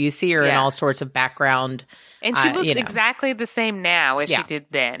actress, so you see her in all sorts of background. And she looks exactly the same now as she did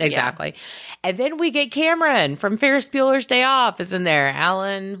then. Exactly. Yeah. And then we get Cameron from Ferris Bueller's Day Off is in there.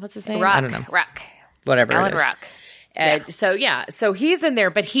 Alan, what's his name? Ruck. I don't know. Ruck. Whatever Alan it is. Ruck. And so he's in there,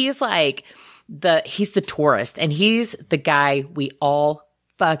 but he's like he's the tourist, and he's the guy we all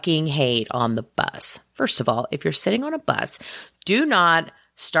fucking hate on the bus. First of all, if you're sitting on a bus, do not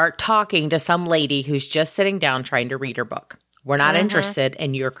start talking to some lady who's just sitting down trying to read her book. We're not interested,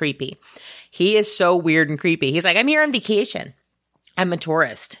 and you're creepy. He is so weird and creepy. He's like, I'm here on vacation. I'm a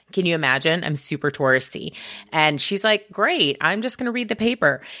tourist. Can you imagine? I'm super touristy. And she's like, great. I'm just going to read the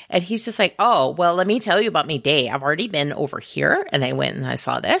paper. And he's just like, oh, well, let me tell you about my day. I've already been over here, and I went and I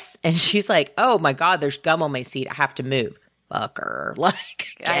saw this. And she's like, oh my God, there's gum on my seat. I have to move. Fucker. Like,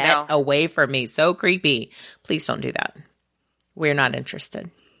 get away from me. So creepy. Please don't do that. We're not interested.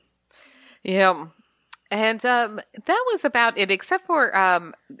 Yeah. And that was about it, except for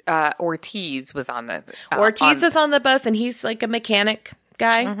Ortiz was on the Ortiz is on the bus, and he's like a mechanic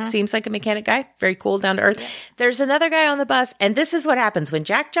guy. Seems like a mechanic guy. Very cool, down to earth. Yeah. There's another guy on the bus, and this is what happens when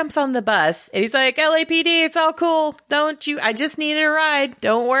Jack jumps on the bus, and he's like, LAPD, it's all cool. I just needed a ride.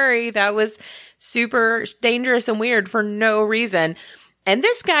 Don't worry. That was super dangerous and weird for no reason. And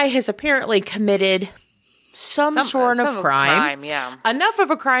this guy has apparently committed some sort of crime. Yeah. Enough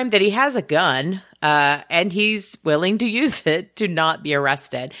of a crime that he has a gun, and he's willing to use it to not be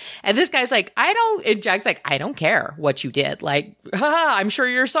arrested. And this guy's like, and Jack's like, I don't care what you did. Like, I'm sure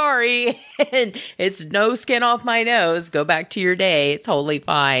you're sorry. And it's no skin off my nose. Go back to your day. It's totally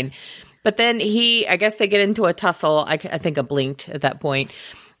fine. But then I guess they get into a tussle. I think I blinked at that point.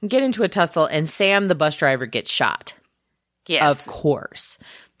 Get into a tussle, and Sam, the bus driver, gets shot. Yes. Of course.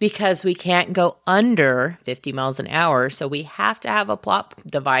 Because we can't go under 50 miles an hour, so we have to have a plot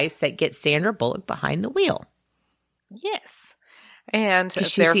device that gets Sandra Bullock behind the wheel. Yes. And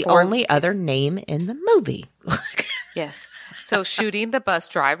she's the only other name in the movie. Yes. So shooting the bus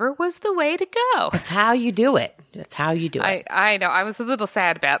driver was the way to go. That's how you do it. That's how you do it. I know. I was a little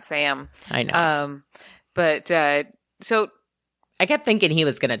sad about Sam. I know. But so I kept thinking he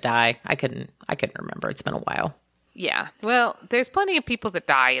was going to die. I couldn't remember. It's been a while. Yeah. Well, there's plenty of people that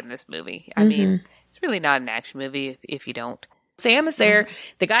die in this movie. I mean, it's really not an action movie if you don't. Sam is there.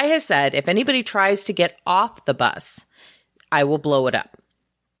 The guy has said, if anybody tries to get off the bus, I will blow it up.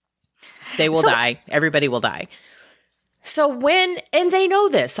 They will die. Everybody will die. So and they know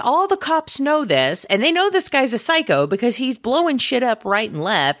this. All the cops know this, and they know this guy's a psycho because he's blowing shit up right and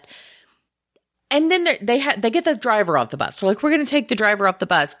left. And then they get the driver off the bus. So like, we're going to take the driver off the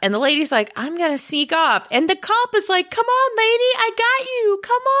bus. And the lady's like, I'm going to sneak off. And the cop is like, come on, lady, I got you.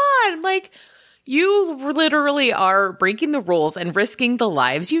 Come on. Like, you literally are breaking the rules and risking the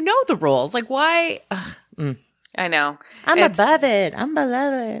lives. You know the rules. Like, why? I know. I'm above it. I'm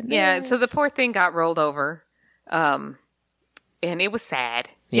beloved. Yeah. So the poor thing got rolled over. And it was sad,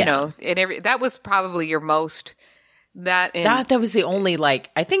 you know, and that was probably your most... That was the only,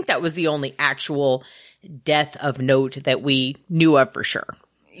 I think that was the only actual death of note that we knew of for sure.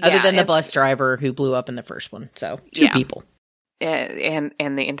 Other than the bus driver who blew up in the first one. So 2 people. And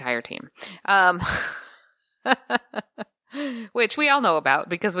the entire team. Which we all know about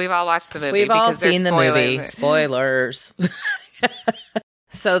because we've all watched the movie. We've all seen the movie. Spoilers.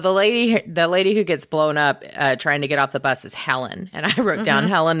 So the lady who gets blown up trying to get off the bus is Helen. And I wrote down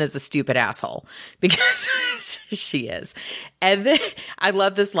Helen is a stupid asshole because she is. And then I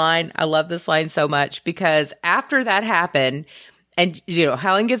love this line. I love this line so much because after that happened and,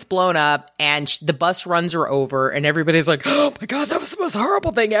 Helen gets blown up and the bus runs her over and everybody's like, oh my God, that was the most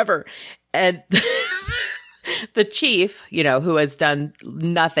horrible thing ever. And the chief, who has done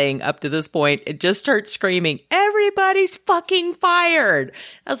nothing up to this point, it just starts screaming, everybody's fucking fired.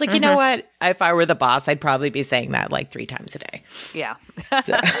 I was like, you know what? If I were the boss, I'd probably be saying that 3 times a day. Yeah.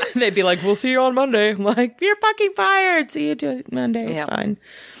 So, they'd be like, we'll see you on Monday. I'm like, you're fucking fired. See you Monday. It's fine.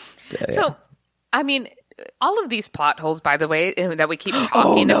 So, I mean, all of these plot holes, by the way, that we keep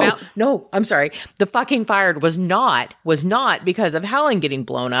talking about. No, I'm sorry. The fucking fired was not because of Helen getting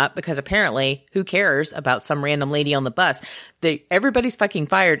blown up, because apparently who cares about some random lady on the bus? Everybody's fucking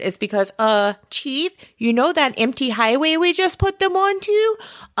fired is because, Chief, that empty highway we just put them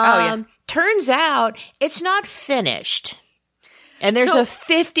onto? Turns out it's not finished. And there's a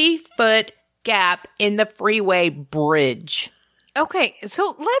 50-foot gap in the freeway bridge. Okay,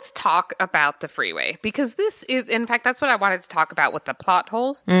 so let's talk about the freeway, because this is, in fact, that's what I wanted to talk about with the plot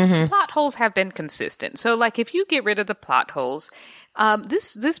holes. Mm-hmm. Plot holes have been consistent. So, like, if you get rid of the plot holes,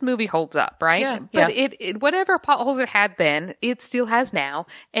 this movie holds up, right? Yeah, but it whatever plot holes it had then, it still has now,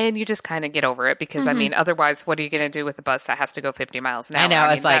 and you just kind of get over it because, I mean, otherwise, what are you going to do with a bus that has to go 50 miles an hour? I know,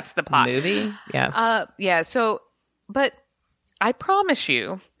 mean, it's like that's the plot. movie. Yeah. So, but I promise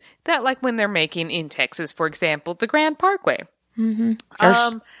you that, like, when they're making in Texas, for example, the Grand Parkway.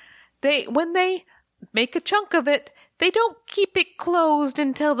 Mm-hmm. When they make a chunk of it, they don't keep it closed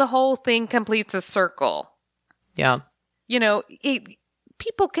until the whole thing completes a circle. Yeah. You know,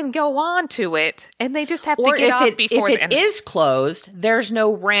 people can go on to it, and they just have to get off before if it is closed, there's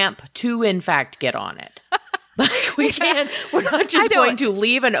no ramp to, in fact, get on it. Like, we're not just going to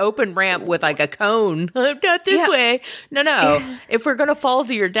leave an open ramp with like a cone. Not this way. No. If we're going to fall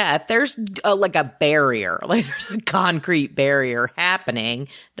to your death, there's like a barrier, like there's a concrete barrier happening,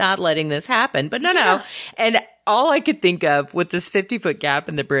 not letting this happen. But no. And all I could think of with this 50-foot gap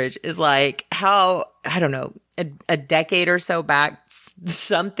in the bridge is like how, I don't know, a decade or so back,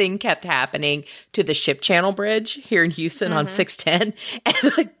 something kept happening to the Ship Channel Bridge here in Houston on 610,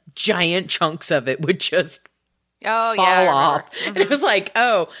 and like giant chunks of it would just fall off. And it was like,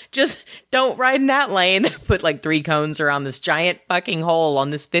 just don't ride in that lane. They put like 3 cones around this giant fucking hole on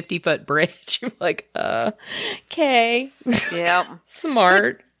this 50-foot bridge. You're like, okay. Yeah.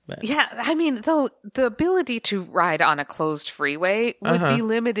 Smart. Yeah, I mean, though, the ability to ride on a closed freeway would be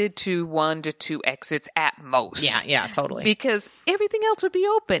limited to 1 to 2 exits at most. Yeah, totally. Because everything else would be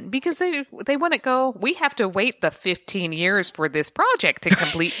open. Because they wouldn't go, we have to wait the 15 years for this project to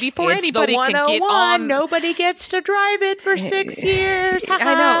complete before anybody can get on. Nobody gets to drive it for 6 years.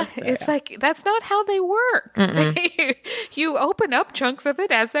 I know. It's like, that's not how they work. You open up chunks of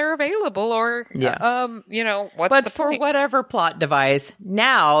it as they're available, or, what's the point? But for whatever plot device,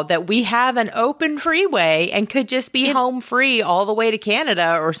 now that we have an open freeway and could just be home free all the way to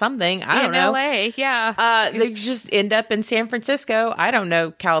Canada or something. I don't know. In LA, they just end up in San Francisco. I don't know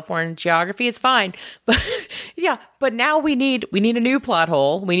California geography. It's fine. But but now we need a new plot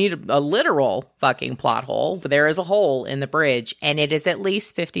hole. We need a literal fucking plot hole. But there is a hole in the bridge, and it is at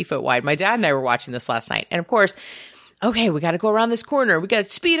least 50 foot wide. My dad and I were watching this last night. And of course, okay, we got to go around this corner. We got to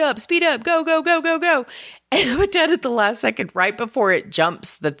speed up, go, go, go, go, go. And my dad at the last second, right before it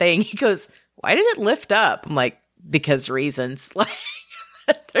jumps the thing, he goes, why did it lift up? I'm like, because reasons. Like,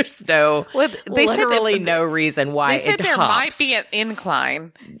 there's no reason why it hops. They said there might be an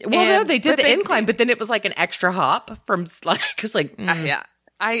incline. Well, no, they did the incline, but then it was like an extra hop from, like, because like,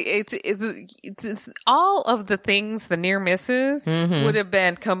 It's all of the things, the near misses would have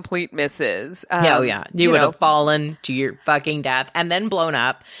been complete misses. You would have fallen to your fucking death and then blown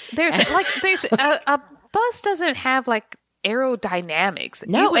up. There's a bus doesn't have like aerodynamics.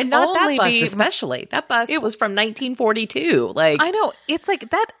 No, and not that bus especially. That bus was from 1942. Like, I know, it's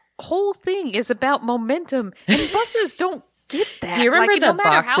like that whole thing is about momentum, and buses don't get that. Do you remember the no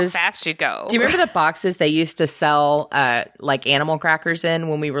matter boxes? How fast you go. Do you remember the boxes they used to sell like animal crackers in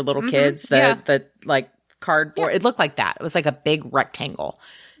when we were little kids? The like cardboard. It looked like that. It was like a big rectangle.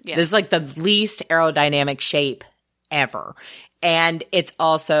 Yeah. This is like the least aerodynamic shape ever. And it's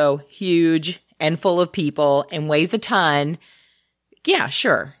also huge and full of people and weighs a ton. Yeah,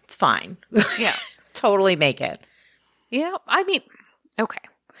 sure. It's fine. Yeah. Totally make it. Yeah. I mean, okay.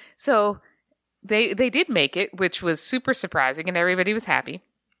 So They did make it, which was super surprising, and everybody was happy.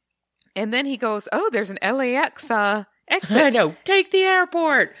 And then he goes, there's an LAX exit. I know. Take the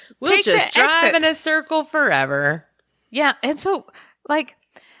airport. We'll just drive in a circle forever. Yeah. And so, like,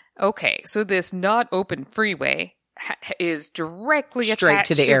 okay, so this not open freeway is directly straight attached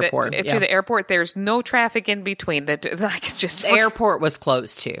to the airport. To the airport. There's no traffic in between. It's just the airport was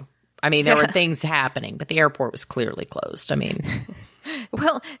closed too. I mean, there were things happening, but the airport was clearly closed. I mean,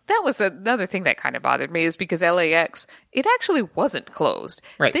 well, that was another thing that kind of bothered me, is because LAX, it actually wasn't closed.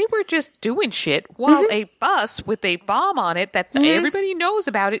 Right. They were just doing shit while a bus with a bomb on it that everybody knows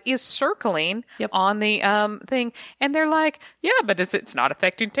about it is circling on the thing. And they're like, yeah, but it's not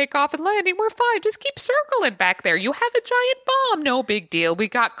affecting takeoff and landing. We're fine. Just keep circling back there. You have a giant bomb. No big deal. We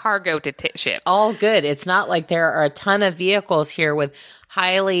got cargo to ship. All good. It's not like there are a ton of vehicles here with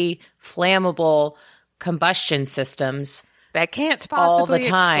highly flammable combustion systems that can't possibly all the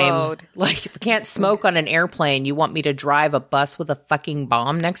time. Explode. Like, if you can't smoke on an airplane, you want me to drive a bus with a fucking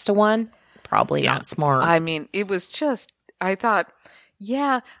bomb next to one? Probably not smart. I mean, it was just, I thought,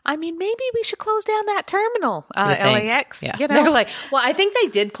 Yeah, I mean, maybe we should close down that terminal, You think? LAX. Yeah. You know, They're like, well, I think they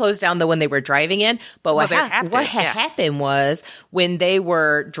did close down when they were driving in, but what happened was when they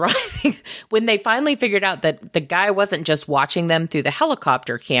were driving, when they finally figured out that the guy wasn't just watching them through the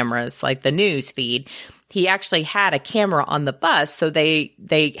helicopter cameras, like the news feed. He actually had a camera on the bus. So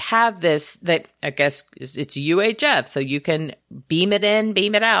they have this, that I guess it's UHF. So you can beam it in,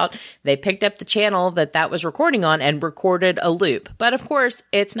 beam it out. They picked up the channel that was recording on and recorded a loop. But of course,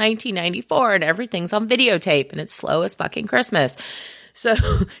 it's 1994 and everything's on videotape and it's slow as fucking Christmas. So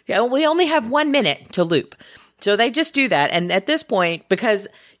we only have 1 minute to loop. So they just do that. And at this point, because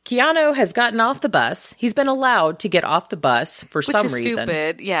Keanu has gotten off the bus. He's been allowed to get off the bus for some reason.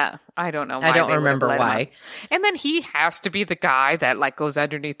 Stupid. Yeah. I don't know why. I don't remember why. And then he has to be the guy that like goes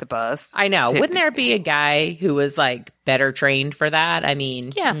underneath the bus. I know. Wouldn't there be a guy who was like better trained for that? I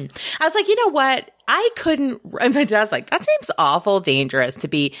mean, yeah. I was like, you know what? I couldn't. And my dad's like, that seems awful dangerous to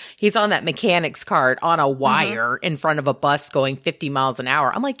be. He's on that mechanic's cart on a wire in front of a bus going 50 miles an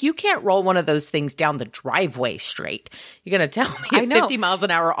hour. I'm like, you can't roll one of those things down the driveway straight. You're going to tell me at 50 miles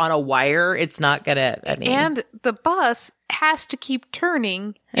an hour on a wire, it's not going to, I mean. And the bus has to keep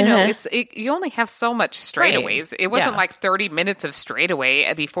turning. You know, you only have so much straightaways. Right. It wasn't like 30 minutes of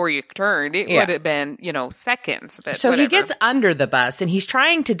straightaway before you turned. It would have been, seconds. But so whatever. He gets under the bus and he's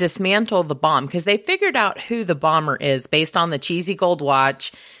trying to dismantle the bomb because they figured out who the bomber is based on the cheesy gold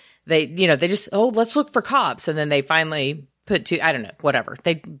watch. They just, let's look for cops. And then they finally I don't know, whatever.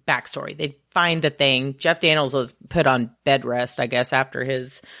 Backstory. They find the thing. Jeff Daniels was put on bed rest, I guess, after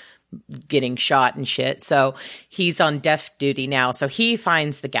his getting shot and shit. So he's on desk duty now. So he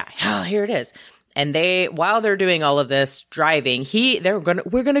finds the guy. Oh, here it is. And while they're doing all of this driving, we're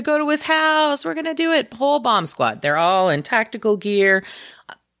going to go to his house. We're going to do it. Whole bomb squad. They're all in tactical gear.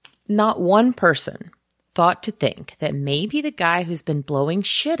 Not one person thought to think that maybe the guy who's been blowing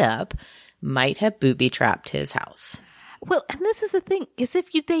shit up might have booby trapped his house. Well, and this is the thing, is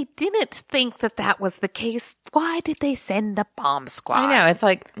if they didn't think that was the case, why did they send the bomb squad? I know, it's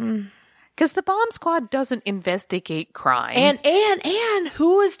like... Because the bomb squad doesn't investigate crimes. And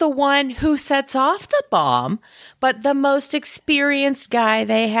who is the one who sets off the bomb, but the most experienced guy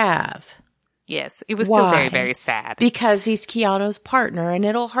they have? Yes, it was still very, very sad. Because he's Keanu's partner and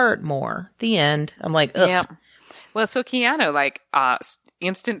it'll hurt more. The end. I'm like, ugh. Yeah. Well, so Keanu,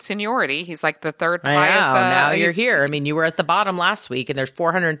 instant seniority. He's like the third highest. Now you're here. I mean, you were at the bottom last week and there's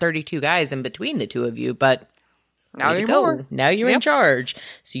 432 guys in between the two of you, but not anymore. Go. Now you're in charge.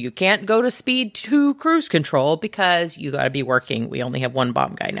 So you can't go to speed 2 cruise control because you got to be working. We only have one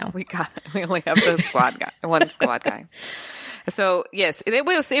bomb guy now. We only have the squad guy, one squad guy. So yes, it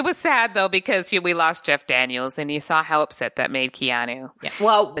was sad though because we lost Jeff Daniels, and you saw how upset that made Keanu. Yeah.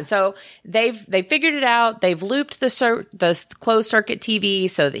 Well, so they figured it out. They've looped the closed circuit TV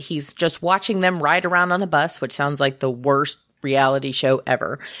so that he's just watching them ride around on a bus, which sounds like the worst reality show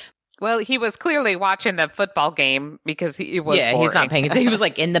ever. Well, he was clearly watching the football game because he was boring. He's not paying attention. He was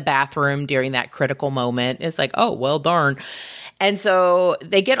like in the bathroom during that critical moment. It's like, oh, well, darn. And so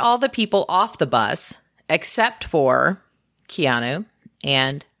they get all the people off the bus except for Keanu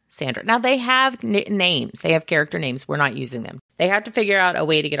and Sandra. Now they have names. They have character names. We're not using them. They have to figure out a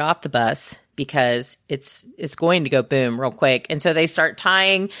way to get off the bus because it's going to go boom real quick. And so they start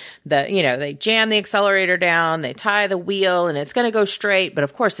tying they jam the accelerator down, they tie the wheel, and it's going to go straight. But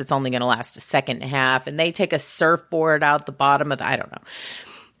of course, it's only going to last a second and a half. And they take a surfboard out the bottom of I don't know.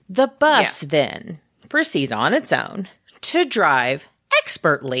 The bus then proceeds on its own to drive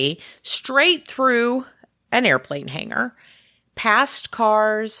expertly straight through an airplane hangar. Past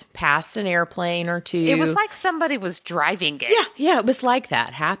cars, past an airplane or two. It was like somebody was driving it. Yeah, it was like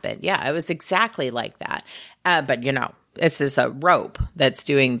that happened. Yeah, it was exactly like that. But this is a rope that's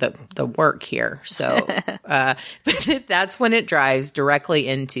doing the work here. So but that's when it drives directly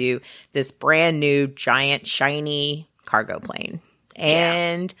into this brand new, giant, shiny cargo plane.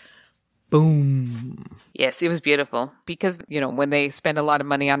 And boom. Yes, it was beautiful because, when they spend a lot of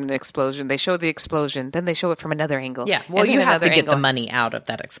money on an explosion, they show the explosion, then they show it from another angle. Yeah, well, you have to get the money out of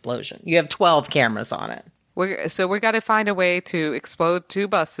that explosion. You have 12 cameras on it. We got to find a way to explode 2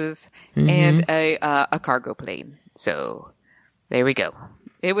 buses and a cargo plane. So there we go.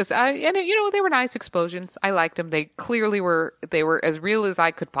 It was, they were nice explosions. I liked them. They clearly were as real as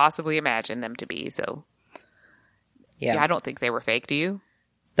I could possibly imagine them to be. So yeah, I don't think they were fake. Do you?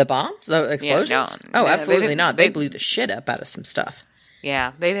 The bombs? The explosions? Yeah, no, absolutely not. They blew the shit up out of some stuff.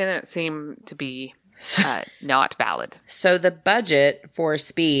 Yeah, they didn't seem to be not valid. So the budget for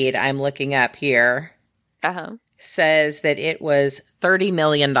Speed, I'm looking up here, says that it was $30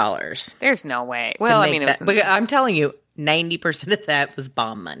 million. There's no way. Well, I'm telling you, 90% of that was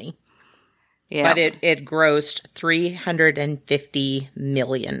bomb money. Yeah. But it grossed $350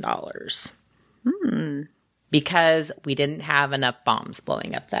 million. Because we didn't have enough bombs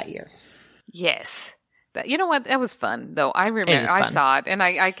blowing up that year. Yes. You know what? That was fun, though. I remember I saw it, and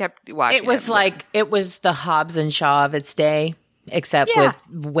I kept watching it. It was it was the Hobbs and Shaw of its day, except with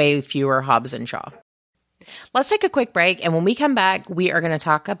way fewer Hobbs and Shaw. Let's take a quick break, and when we come back, we are going to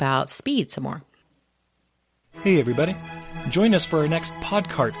talk about Speed some more. Hey, everybody. Join us for our next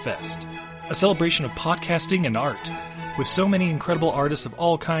Podcart Fest, a celebration of podcasting and art. With so many incredible artists of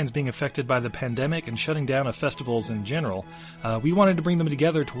all kinds being affected by the pandemic and shutting down of festivals in general, we wanted to bring them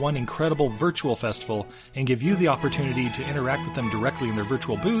together to one incredible virtual festival and give you the opportunity to interact with them directly in their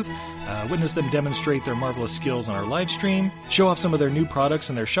virtual booth, witness them demonstrate their marvelous skills on our live stream, show off some of their new products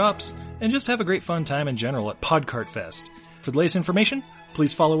in their shops, and just have a great fun time in general at Podcart Fest. For the latest information,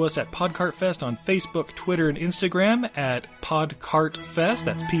 please follow us at Podcart Fest on Facebook, Twitter, and Instagram at Podcart Fest.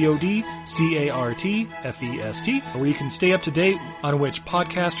 That's PODCARTFEST, where you can stay up to date on which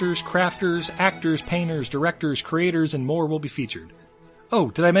podcasters, crafters, actors, painters, directors, creators, and more will be featured.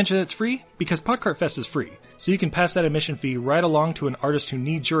 Oh, did I mention it's free? Because Podcart Fest is free, so you can pass that admission fee right along to an artist who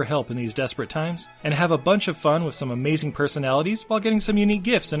needs your help in these desperate times, and have a bunch of fun with some amazing personalities while getting some unique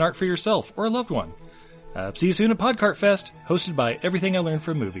gifts and art for yourself or a loved one. See you soon at Podcart Fest, hosted by Everything I Learned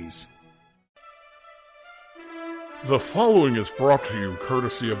from Movies. The following is brought to you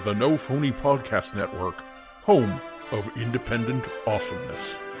courtesy of the No Phony Podcast Network, home of independent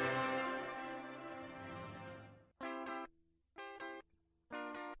awesomeness.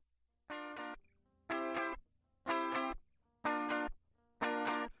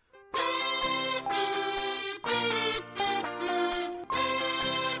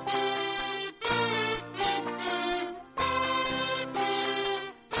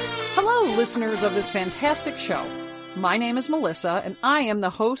 Listeners of this fantastic show. My name is Melissa, and I am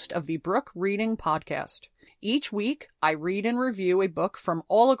the host of the Brooke Reading Podcast. Each week, I read and review a book from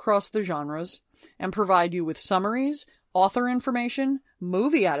all across the genres and provide you with summaries, author information,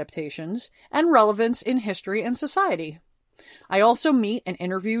 movie adaptations, and relevance in history and society. I also meet and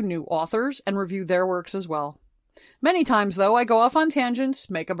interview new authors and review their works as well. Many times, though, I go off on tangents,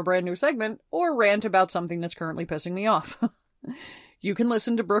 make up a brand new segment, or rant about something that's currently pissing me off. You can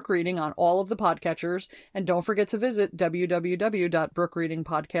listen to Brooke Reading on all of the podcatchers, and don't forget to visit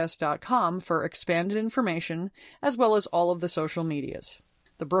www.brookereadingpodcast.com for expanded information, as well as all of the social medias.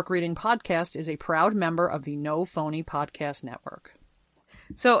 The Brooke Reading Podcast is a proud member of the No Phony Podcast Network.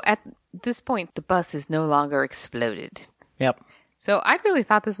 So at this point, the bus is no longer exploded. Yep. So I really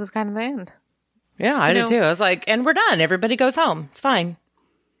thought this was kind of the end. Yeah, I did too. I was like, and we're done. Everybody goes home. It's fine.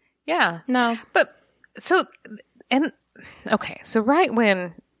 Yeah. No. But, so, and... Okay, so right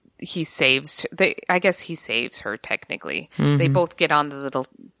when he saves, I guess he saves her technically. Mm-hmm. They both get on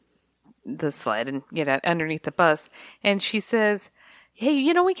the sled and get underneath the bus, and she says,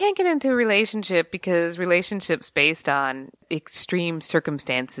 "Hey, we can't get into a relationship because relationships based on extreme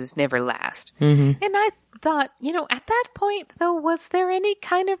circumstances never last." Mm-hmm. And I thought, at that point though, was there any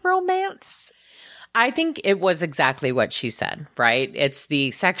kind of romance? I think it was exactly what she said. Right? It's the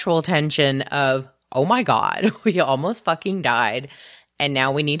sexual tension of, oh my God, we almost fucking died, and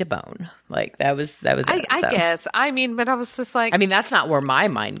now we need a bone. Like, that was it. I guess. I mean, but I was just like... I mean, that's not where my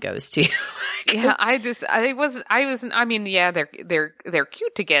mind goes to. Yeah, they're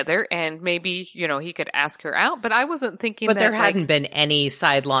cute together, and maybe, he could ask her out, but I wasn't thinking But there hadn't been any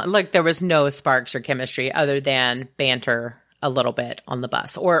sideline. Like, there was no sparks or chemistry other than banter a little bit on the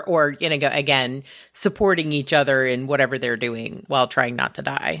bus. Or again, supporting each other in whatever they're doing while trying not to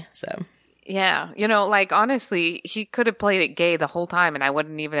die, so... Yeah. Honestly, he could have played it gay the whole time and I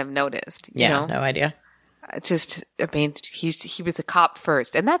wouldn't even have noticed. No idea. He was a cop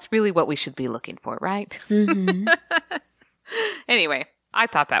first, and that's really what we should be looking for, right? Mm-hmm. Anyway, I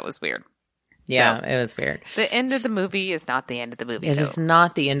thought that was weird. Yeah, it was weird. The end of the movie is not the end of the movie. It is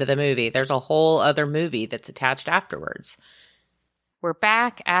not the end of the movie. There's a whole other movie that's attached afterwards. We're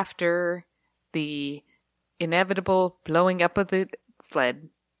back after the inevitable blowing up of the sled.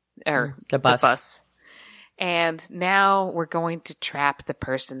 Or the bus. And now we're going to trap the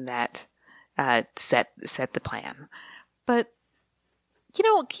person that set the plan. But,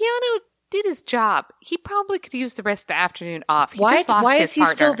 Keanu did his job. He probably could use the rest of the afternoon off. Why is he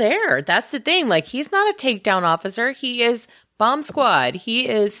still there? That's the thing. Like, he's not a takedown officer. He is bomb squad. He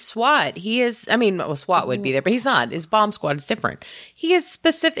is SWAT. SWAT would be there, but he's not. His bomb squad is different. He is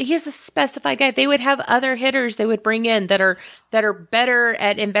specific. He is a specified guy. They would have other hitters they would bring in that are better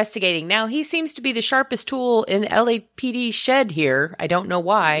at investigating. Now, he seems to be the sharpest tool in the LAPD shed here. I don't know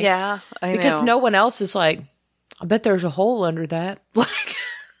why. Yeah, I know. Because no one else is like, I bet there's a hole under that. Like,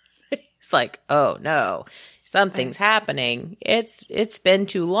 it's like, oh no, something's happening. It's been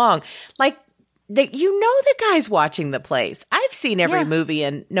too long. Like, the guy's watching the place. I've seen every movie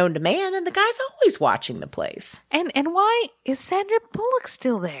in known to man, and the guy's always watching the place. And why is Sandra Bullock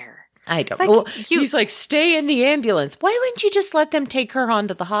still there? I don't know. He's like, stay in the ambulance. Why wouldn't you just let them take her on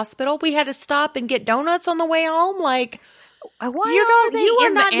to the hospital? We had to stop and get donuts on the way home. Like, you are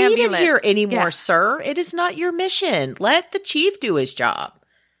not needed here anymore, sir. It is not your mission. Let the chief do his job.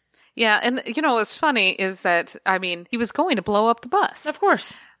 Yeah, and what's funny is that, I mean, he was going to blow up the bus. Of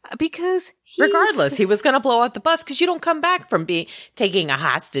course. Because regardless, he was going to blow up the bus because you don't come back from taking a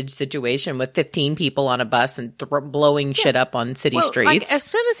hostage situation with 15 people on a bus and blowing shit up on city streets. Like, as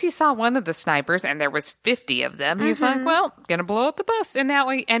soon as he saw one of the snipers, and there was 50 of them, he's like, "Well, gonna blow up the bus." And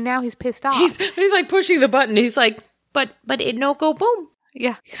now he's pissed off. He's like pushing the button. He's like, "But it no go boom."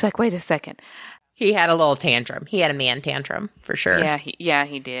 Yeah, he's like, "Wait a second." He had a little tantrum. He had a man tantrum for sure. Yeah,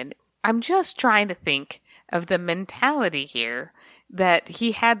 he did. I'm just trying to think of the mentality here. That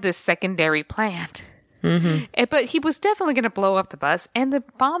he had this secondary plant. But he was definitely going to blow up the bus, and the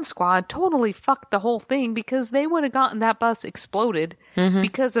bomb squad totally fucked the whole thing because they would have gotten that bus exploded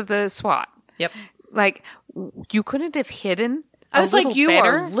because of the SWAT. Yep. Like, you couldn't have hidden I was like, you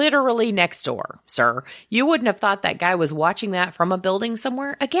better. are literally next door, sir. You wouldn't have thought that guy was watching that from a building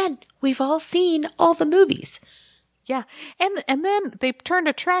somewhere. Again, we've all seen all the movies. Yeah. And then they turned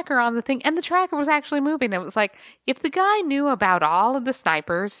a tracker on the thing, and the tracker was actually moving. It was like, if the guy knew about all of the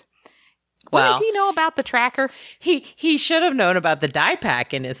snipers, what did he know about the tracker? He should have known about the dye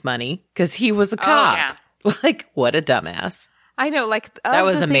pack in his money because he was a cop. Oh, yeah. Like, what a dumbass. I know. Like, that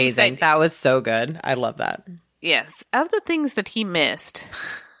was amazing. That was so good. I love that. Yes. Of the things that he missed,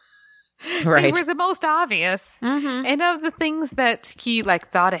 right. They were the most obvious. And of the things that he, like,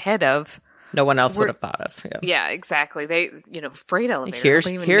 thought ahead of, no one else would have thought of. Yeah, exactly. They, freight elevator.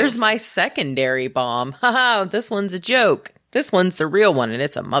 Here's my secondary bomb. Haha, this one's a joke. This one's the real one, and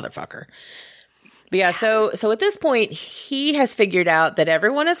it's a motherfucker. But yeah, so at this point, he has figured out that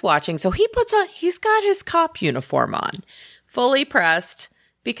everyone is watching. So he's got his cop uniform on, fully pressed,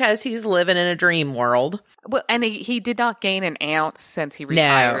 because he's living in a dream world. Well, and he did not gain an ounce since he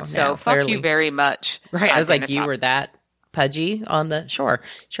retired. So fuck clearly. you very much. Right. I was like, you were that pudgy on the shore.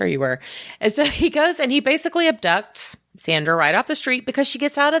 Sure you were. And so he goes and he basically abducts Sandra right off the street because she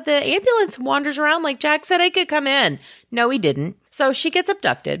gets out of the ambulance and wanders around like Jack said I could come in. No, he didn't. So she gets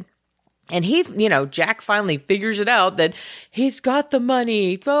abducted. And Jack finally figures it out that he's got the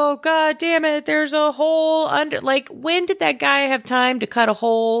money. Oh, God damn it. There's a hole under, like, when did that guy have time to cut a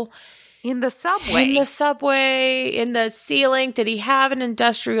hole? In the subway. In the ceiling. Did he have an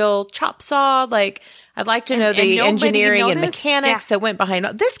industrial chop saw? Like, I'd like to know the engineering and mechanics that went behind.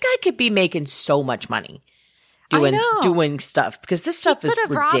 This guy could be making so much money doing stuff because this stuff is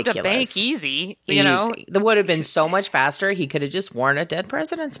ridiculous. Robbed a bank easy. That would have been so much faster. He could have just worn a dead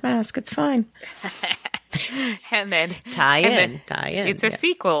president's mask. It's fine. And then tie in. It's a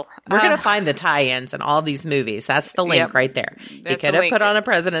sequel. We're going to find the tie-ins in all these movies. That's the link right there. He could have put on a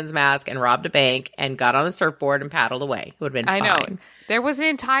president's mask and robbed a bank and got on a surfboard and paddled away. It would have been fine. I know. There was an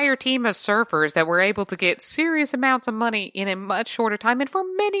entire team of surfers that were able to get serious amounts of money in a much shorter time and for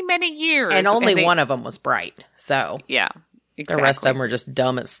many, many years. And only one of them was bright. So yeah, exactly. The rest of them were just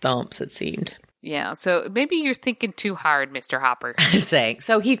dumb as stumps, it seemed. Yeah, so maybe you're thinking too hard, Mr. Hopper. Saying.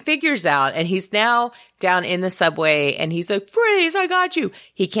 So he figures out, and he's now down in the subway, and he's like, freeze, I got you.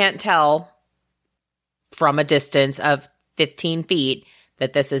 He can't tell from a distance of 15 feet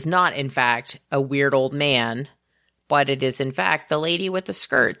that this is not, in fact, a weird old man, but it is, in fact, the lady with the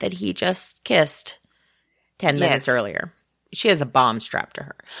skirt that he just kissed 10 minutes earlier. She has a bomb strapped to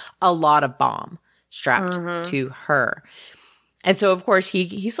her. A lot of bomb strapped to her. And so, of course,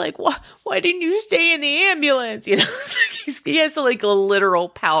 he's like, why didn't you stay in the ambulance? He has a literal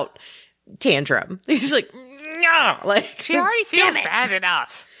pout tantrum. He's just like, no. Like, she already feels bad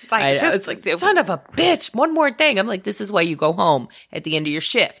enough. Like, it's like, son of a bitch, one more thing. I'm like, this is why you go home at the end of your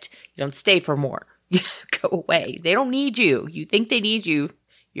shift. You don't stay for more. You go away. They don't need you. You think they need you.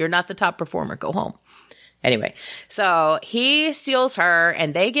 You're not the top performer. Go home. Anyway, so he steals her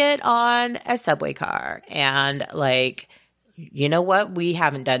and they get on a subway car and like, you know what we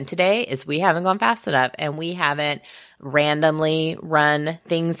haven't done today is we haven't gone fast enough and we haven't randomly run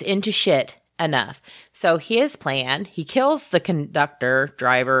things into shit enough. So his plan, he kills the conductor,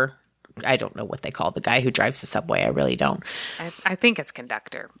 driver. I don't know what they call the guy who drives the subway. I really don't. I think it's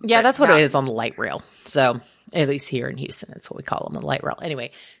conductor. Yeah, that's what it is on the light rail. So at least here in Houston, that's what we call him, the light rail.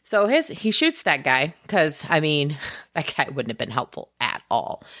 Anyway, so he shoots that guy because, I mean, that guy wouldn't have been helpful at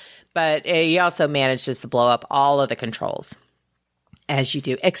all. But he also manages to blow up all of the controls, as you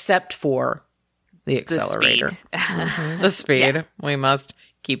do, except for the accelerator. The speed. Yeah. We must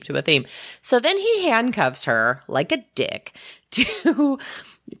keep to a theme. So then he handcuffs her like a dick to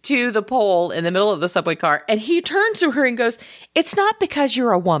the pole in the middle of the subway car. And he turns to her and goes, "It's not because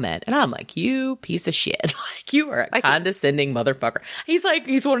you're a woman." And I'm like, you piece of shit. Like, you are a condescending motherfucker. He's like,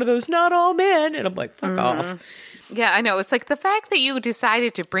 he's one of those not all men. And I'm like, fuck off. Yeah, I know. It's like the fact that you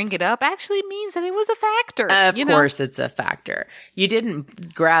decided to bring it up actually means that it was a factor. Of course it's a factor. You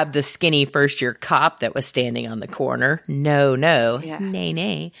didn't grab the skinny first-year cop that was standing on the corner. No. Yeah.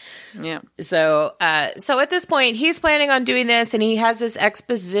 Nay. Yeah. So at this point, he's planning on doing this, and he has this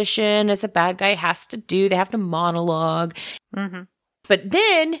exposition as a bad guy has to do. They have to monologue. Mm-hmm. But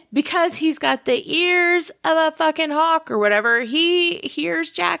then, because he's got the ears of a fucking hawk or whatever, he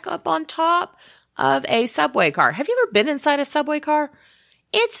hears Jack up on top of a subway car. Have you ever been inside a subway car?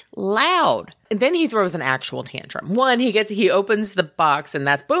 It's loud. And then he throws an actual tantrum. He opens the box and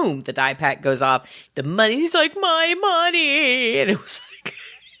that's boom, the die pack goes off. The money, he's like, "My money." And it was like,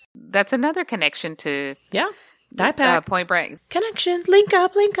 that's another connection to die pack. Point Break. Connection, link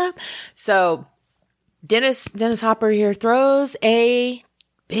up. So Dennis Hopper here throws a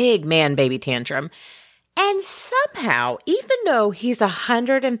big man baby tantrum. And somehow, even though he's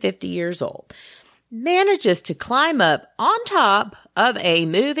 150 years old, manages to climb up on top of a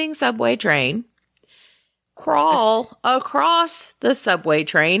moving subway train, crawl across the subway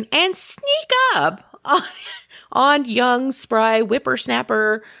train, and sneak up on young, spry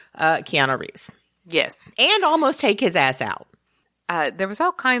whippersnapper Keanu Reeves. Yes. And almost take his ass out. There was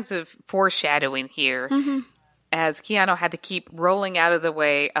all kinds of foreshadowing here. Mm-hmm. As Keanu had to keep rolling out of the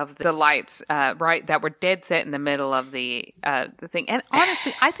way of the lights, right, that were dead set in the middle of the thing. And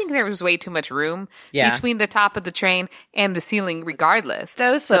honestly, I think there was way too much room between the top of the train and the ceiling regardless.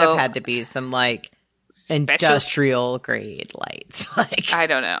 Those would have had to be some, like, industrial grade lights. Like, I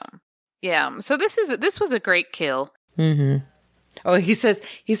don't know. Yeah. So this was a great kill. Mm-hmm. Oh, he says,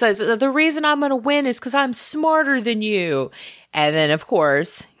 "The reason I'm going to win is because I'm smarter than you." And then, of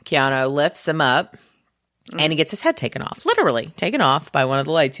course, Keanu lifts him up. And he gets his head taken off, literally taken off by one of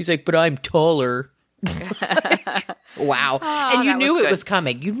the lights. He's like, "But I'm taller." Wow. And you knew it was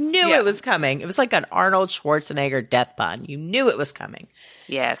coming. You knew it was coming. It was like an Arnold Schwarzenegger death pun. You knew it was coming.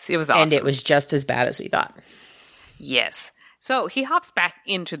 Yes, it was awesome. And it was just as bad as we thought. Yes. So he hops back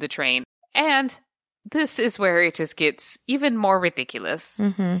into the train. And this is where it just gets even more ridiculous.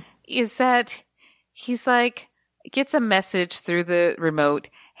 Mm-hmm. Is that he's like, gets a message through the remote.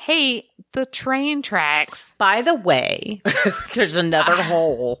 "Hey, the train tracks." By the way, there's another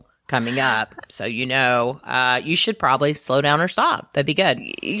hole coming up. So, you should probably slow down or stop. That'd be good.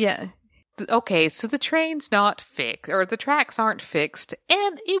 Yeah. Okay, so the train's not fixed, or the tracks aren't fixed,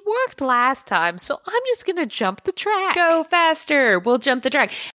 and it worked last time, so I'm just going to jump the track. Go faster. We'll jump the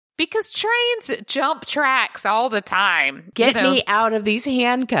track. Because trains jump tracks all the time. Get me out of these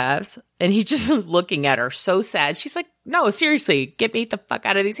handcuffs. And he's just looking at her so sad. She's like, "No, seriously, get me the fuck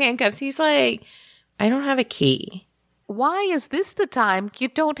out of these handcuffs." He's like, "I don't have a key." Why is this the time you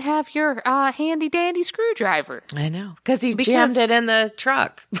don't have your handy dandy screwdriver? I know. Because he jammed it in the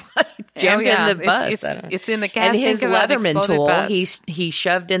truck. Jammed in the bus. It's in the casting. And his of Leatherman tool, bus. he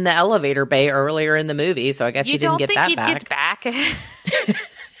shoved in the elevator bay earlier in the movie. So I guess he didn't get that back. Get back?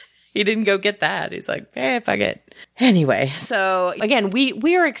 He didn't go get that. He's like, fuck it. Anyway, so again,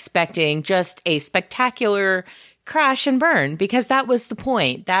 we are expecting just a spectacular crash and burn because that was the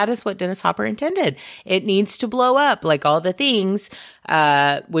point. That is what Dennis Hopper intended. It needs to blow up like all the things,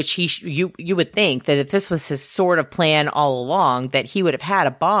 which you would think that if this was his sort of plan all along, that he would have had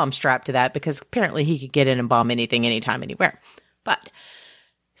a bomb strapped to that because apparently he could get in and bomb anything, anytime, anywhere. But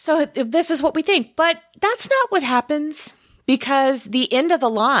so this is what we think, but that's not what happens. Because the end of the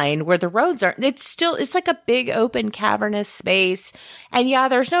line where the roads are, it's like a big open cavernous space. And yeah,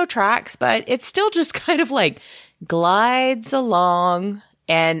 there's no tracks, but it's still just kind of like glides along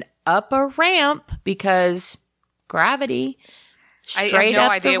and up a ramp because gravity. Straight I have no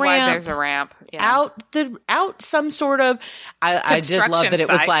up idea the why ramp, there's a ramp. Yeah. Out some sort of, I did love that it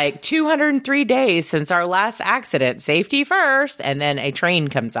was like 203 days since our last accident. Safety first. And then a train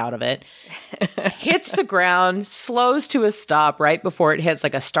comes out of it, hits the ground, slows to a stop right before it hits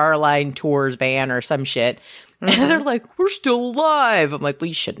like a Starline Tours van or some shit. Mm-hmm. And they're like, "We're still alive." I'm like, "Well,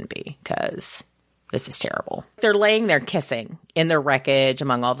 you shouldn't be because this is terrible." They're laying there kissing in their wreckage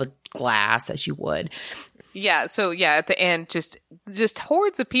among all the glass as you would. Yeah, so at the end, just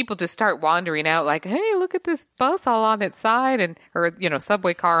hordes of people just start wandering out, like, hey, look at this bus all on its side, or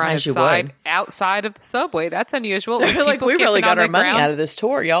subway car on its side, outside of the subway. That's unusual. They're like, we really got our money out of this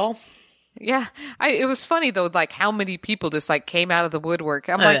tour, y'all. Yeah, it was funny though, like how many people just like came out of the woodwork.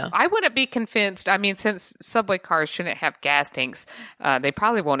 I'm like, I wouldn't be convinced. I mean, since subway cars shouldn't have gas tanks, they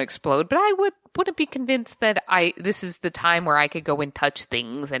probably won't explode. But I wouldn't be convinced that this is the time where I could go and touch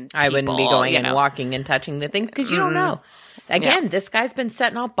things and I wouldn't be going and walking and touching the thing because you don't know. Again, this guy's been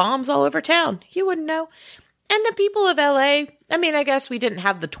setting off bombs all over town. You wouldn't know. And the people of LA, I mean, I guess we didn't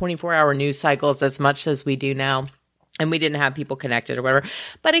have the 24-hour news cycles as much as we do now. And we didn't have people connected or whatever.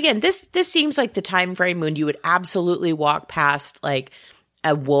 But again, this seems like the time frame when you would absolutely walk past like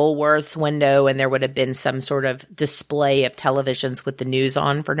a Woolworths window and there would have been some sort of display of televisions with the news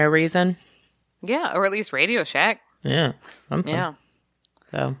on for no reason. Yeah, or at least Radio Shack. Yeah. Something. Yeah.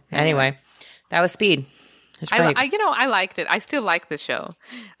 So anyway, that was Speed. I liked it. I still like the show.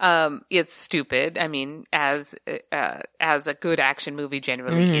 It's stupid. I mean, as a good action movie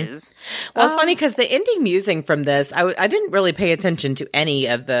generally is. Well, it's funny because the ending music from this, I didn't really pay attention to any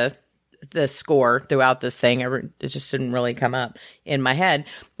of the score throughout this thing. It just didn't really come up in my head.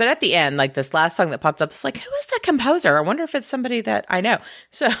 But at the end, like this last song that popped up, it's like, who is that composer? I wonder if it's somebody that I know.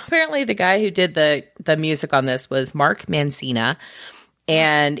 So apparently the guy who did the music on this was Mark Mancina.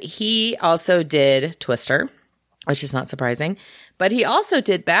 And he also did Twister, which is not surprising. But he also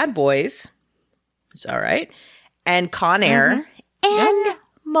did Bad Boys. It's all right. And Con Air and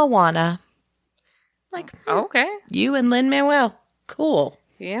Moana. Like, okay. You and Lin-Manuel. Cool.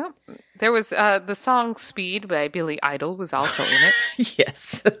 Yeah. There was the song Speed by Billy Idol was also in it.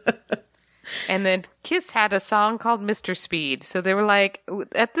 Yes. And then Kiss had a song called Mr. Speed. So they were like,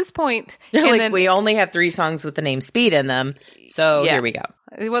 at this point... we only have 3 songs with the name Speed in them. So here we go.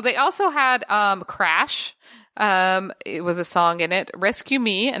 Well, they also had Crash. It was a song in it. Rescue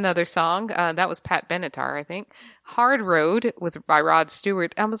Me, another song. That was Pat Benatar, I think. Hard Road by Rod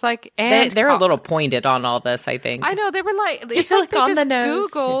Stewart. I was like... and they're a little pointed on all this, I think. I know. They were like... It's like they on just the nose.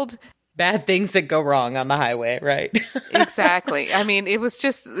 Googled... Bad things that go wrong on the highway, right? Exactly. I mean, it was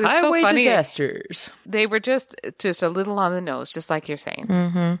just highway so funny. Disasters. They were just a little on the nose, just like you're saying.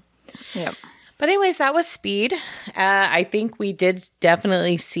 Mm-hmm. Yep. But anyways, that was Speed. I think we did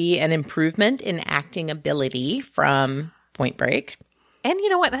definitely see an improvement in acting ability from Point Break. And you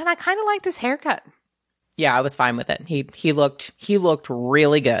know what? And I kind of liked his haircut. Yeah, I was fine with it. He looked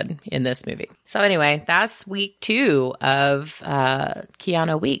really good in this movie. So anyway, that's week 2 of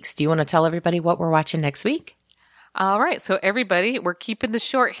Keanu Weeks. Do you want to tell everybody what we're watching next week? All right. So everybody, we're keeping the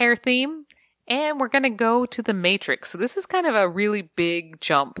short hair theme. And we're going to go to The Matrix. So this is kind of a really big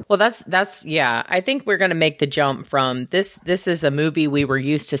jump. Well, that's yeah. I think we're going to make the jump from this is a movie we were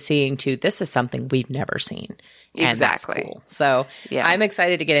used to seeing to this is something we've never seen. Exactly. And that's cool. So I'm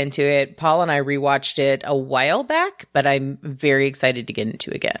excited to get into it. Paul and I rewatched it a while back, but I'm very excited to get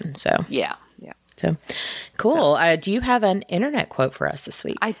into it again. So yeah. So cool. Do you have an internet quote for us this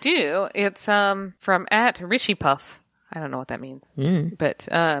week? I do. It's from @RishiPuff. I don't know what that means. But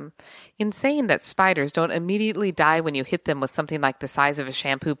in saying that spiders don't immediately die when you hit them with something like the size of a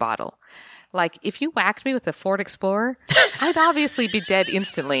shampoo bottle. Like, if you whacked me with a Ford Explorer, I'd obviously be dead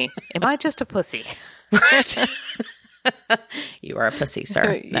instantly. Am I just a pussy? You are a pussy,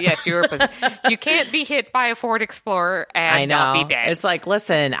 sir. No. Yes, you are a pussy. You can't be hit by a Ford Explorer and not be dead. It's like,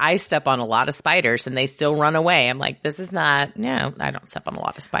 listen, I step on a lot of spiders and they still run away. I'm like, this is not, no, I don't step on a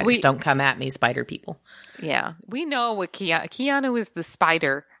lot of spiders. Don't come at me, spider people. Yeah. We know what Keanu is the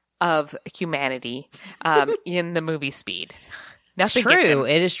spider of humanity in the movie Speed. It's true.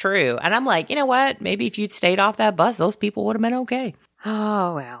 It is true. And I'm like, you know what? Maybe if you'd stayed off that bus, those people would have been okay.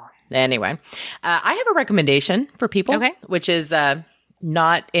 Oh, well. Anyway, I have a recommendation for people, which is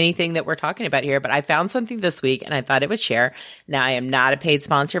not anything that we're talking about here, but I found something this week and I thought it would share. Now, I am not a paid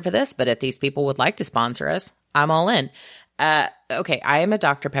sponsor for this, but if these people would like to sponsor us, I'm all in. Okay, I am a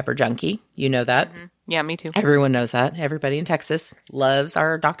Dr. Pepper junkie. You know that. Mm-hmm. Yeah, me too. Everyone knows that. Everybody in Texas loves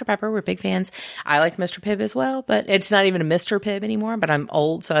our Dr. Pepper. We're big fans. I like Mr. Pibb as well, but it's not even a Mr. Pibb anymore, but I'm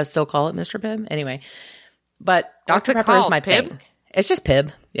old, so I still call it Mr. Pibb. Anyway, but Dr. Pepper is my thing. It's just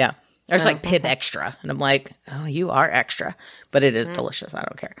Pibb. Yeah. There's like Pibb Extra. And I'm like, oh, you are extra. But it is delicious. I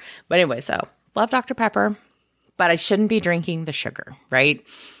don't care. But anyway, so love Dr. Pepper, but I shouldn't be drinking the sugar, right?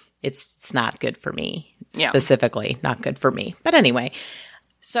 It's not good for me. Specifically, not good for me. But anyway,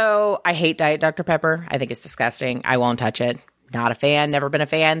 so I hate Diet Dr. Pepper. I think it's disgusting. I won't touch it. Not a fan. Never been a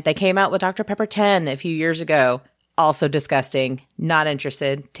fan. They came out with Dr. Pepper 10 a few years ago. Also disgusting. Not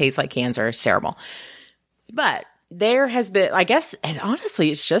interested. Tastes like cancer. It's terrible. But there has been, I guess, and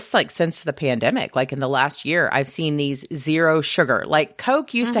honestly, it's just like since the pandemic, like in the last year, I've seen these zero sugar. Like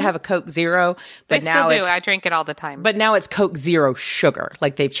Coke used to have a Coke Zero, but they now still do. it's, I drink it all the time. but now it's Coke Zero Sugar.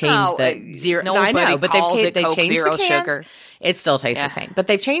 Like they've changed the zero. No, I know, but they've Coke changed Zero the cans. Sugar. It still tastes the same, but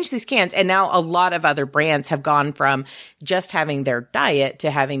they've changed these cans, and now a lot of other brands have gone from just having their diet to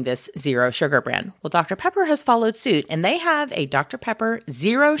having this zero sugar brand. Well, Dr. Pepper has followed suit, and they have a Dr. Pepper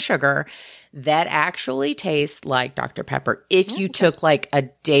Zero Sugar that actually tastes like Dr. Pepper if you took like a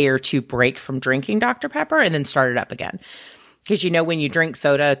day or two break from drinking Dr. Pepper and then started up again. Because when you drink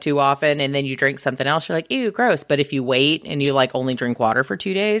soda too often and then you drink something else, you're like, ew, gross. But if you wait and you like only drink water for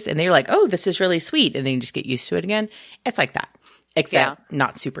 2 days and then you're like, oh, this is really sweet. And then you just get used to it again. It's like that, except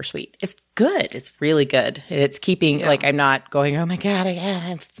not super sweet. It's good. It's really good. And it's keeping like, I'm not going, oh my God,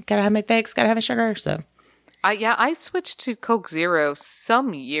 I've got to have my fix, got to have a sugar. So. I switched to Coke Zero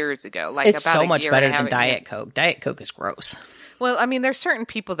some years ago. Like it's about so a much year better and a than half Diet Coke. Diet Coke is gross. Well, I mean, there's certain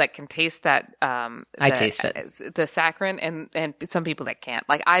people that can taste that. I taste it. The saccharin, and some people that can't.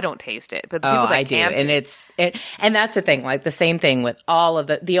 Like, I don't taste it, but the people that I can. And and that's the thing. Like the same thing with all of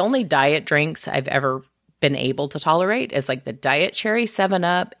the only diet drinks I've ever been able to tolerate is like the Diet Cherry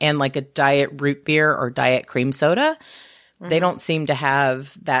 7-Up and like a Diet Root Beer or Diet Cream Soda. Mm-hmm. They don't seem to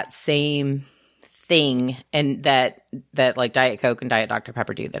have that same thing, and that like Diet Coke and Diet Dr.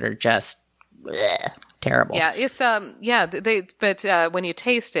 Pepper do, that are just terrible. Yeah, it's but when you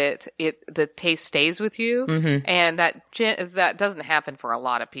taste it, the taste stays with you, and that doesn't happen for a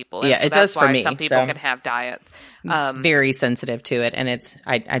lot of people. And yeah, so it does for me. Some people can have diet. Very sensitive to it, and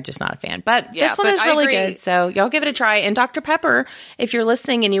I'm just not a fan. But yeah, this one is really good, so y'all give it a try. And Dr. Pepper, if you're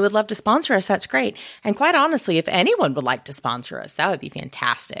listening and you would love to sponsor us, that's great. And quite honestly, if anyone would like to sponsor us, that would be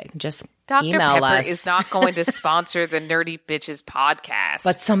fantastic. Just Dr. email Pepper us. is not going to sponsor the Nerdy Bitches podcast,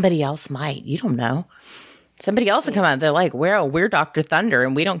 but somebody else might. You don't know. Somebody else will come out. They're like, well, we're Dr. Thunder,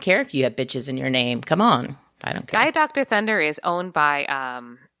 and we don't care if you have bitches in your name. Come on. I don't care. Diet Dr. Thunder is owned by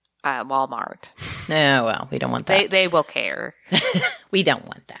Walmart. No, well, we don't want that. They will care. We don't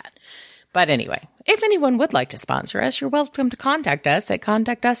want that. But anyway, if anyone would like to sponsor us, you're welcome to contact us at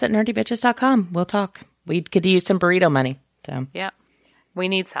nerdybitches.com. We'll talk. We could use some burrito money. So yeah. We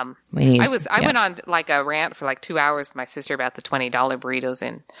need some. I went on like a rant for like 2 hours with my sister about the $20 burritos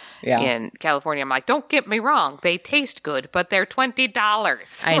in California. I'm like, don't get me wrong, they taste good, but they're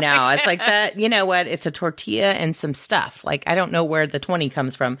 $20. I know. It's like that. You know what? It's a tortilla and some stuff. Like, I don't know where the 20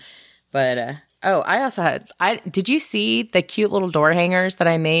 comes from, but I also had. Did you see the cute little door hangers that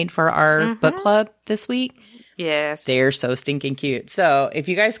I made for our book club this week? Yes. They're so stinking cute. So if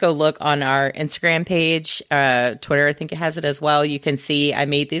you guys go look on our Instagram page, Twitter, I think it has it as well, you can see I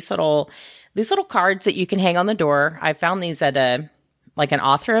made these little cards that you can hang on the door. I found these at an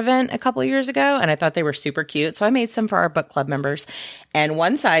author event a couple of years ago, and I thought they were super cute. So I made some for our book club members. And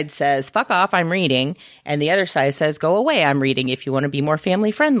one side says, fuck off, I'm reading. And the other side says, go away, I'm reading, if you want to be more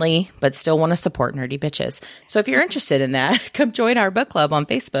family friendly, but still want to support Nerdy Bitches. So if you're interested in that, come join our book club on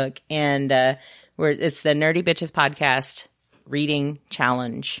Facebook. And, it's the Nerdy Bitches Podcast Reading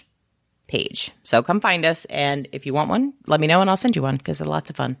Challenge page. So come find us, and if you want one, let me know and I'll send you one, because they're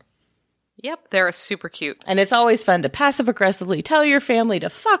lots of fun. Yep, they're super cute. And it's always fun to passive-aggressively tell your family to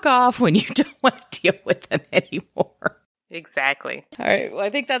fuck off when you don't want to deal with them anymore. Exactly. All right, well,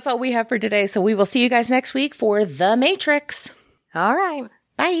 I think that's all we have for today, so we will see you guys next week for The Matrix. All right.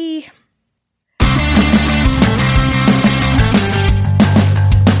 Bye.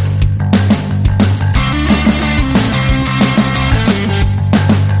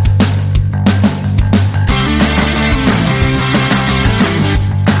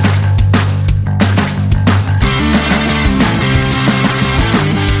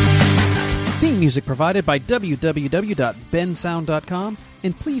 Music provided by www.bensound.com,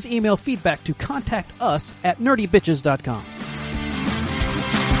 and please email feedback to contact us at nerdybitches.com.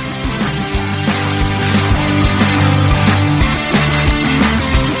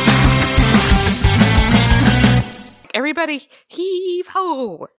 Everybody heave ho!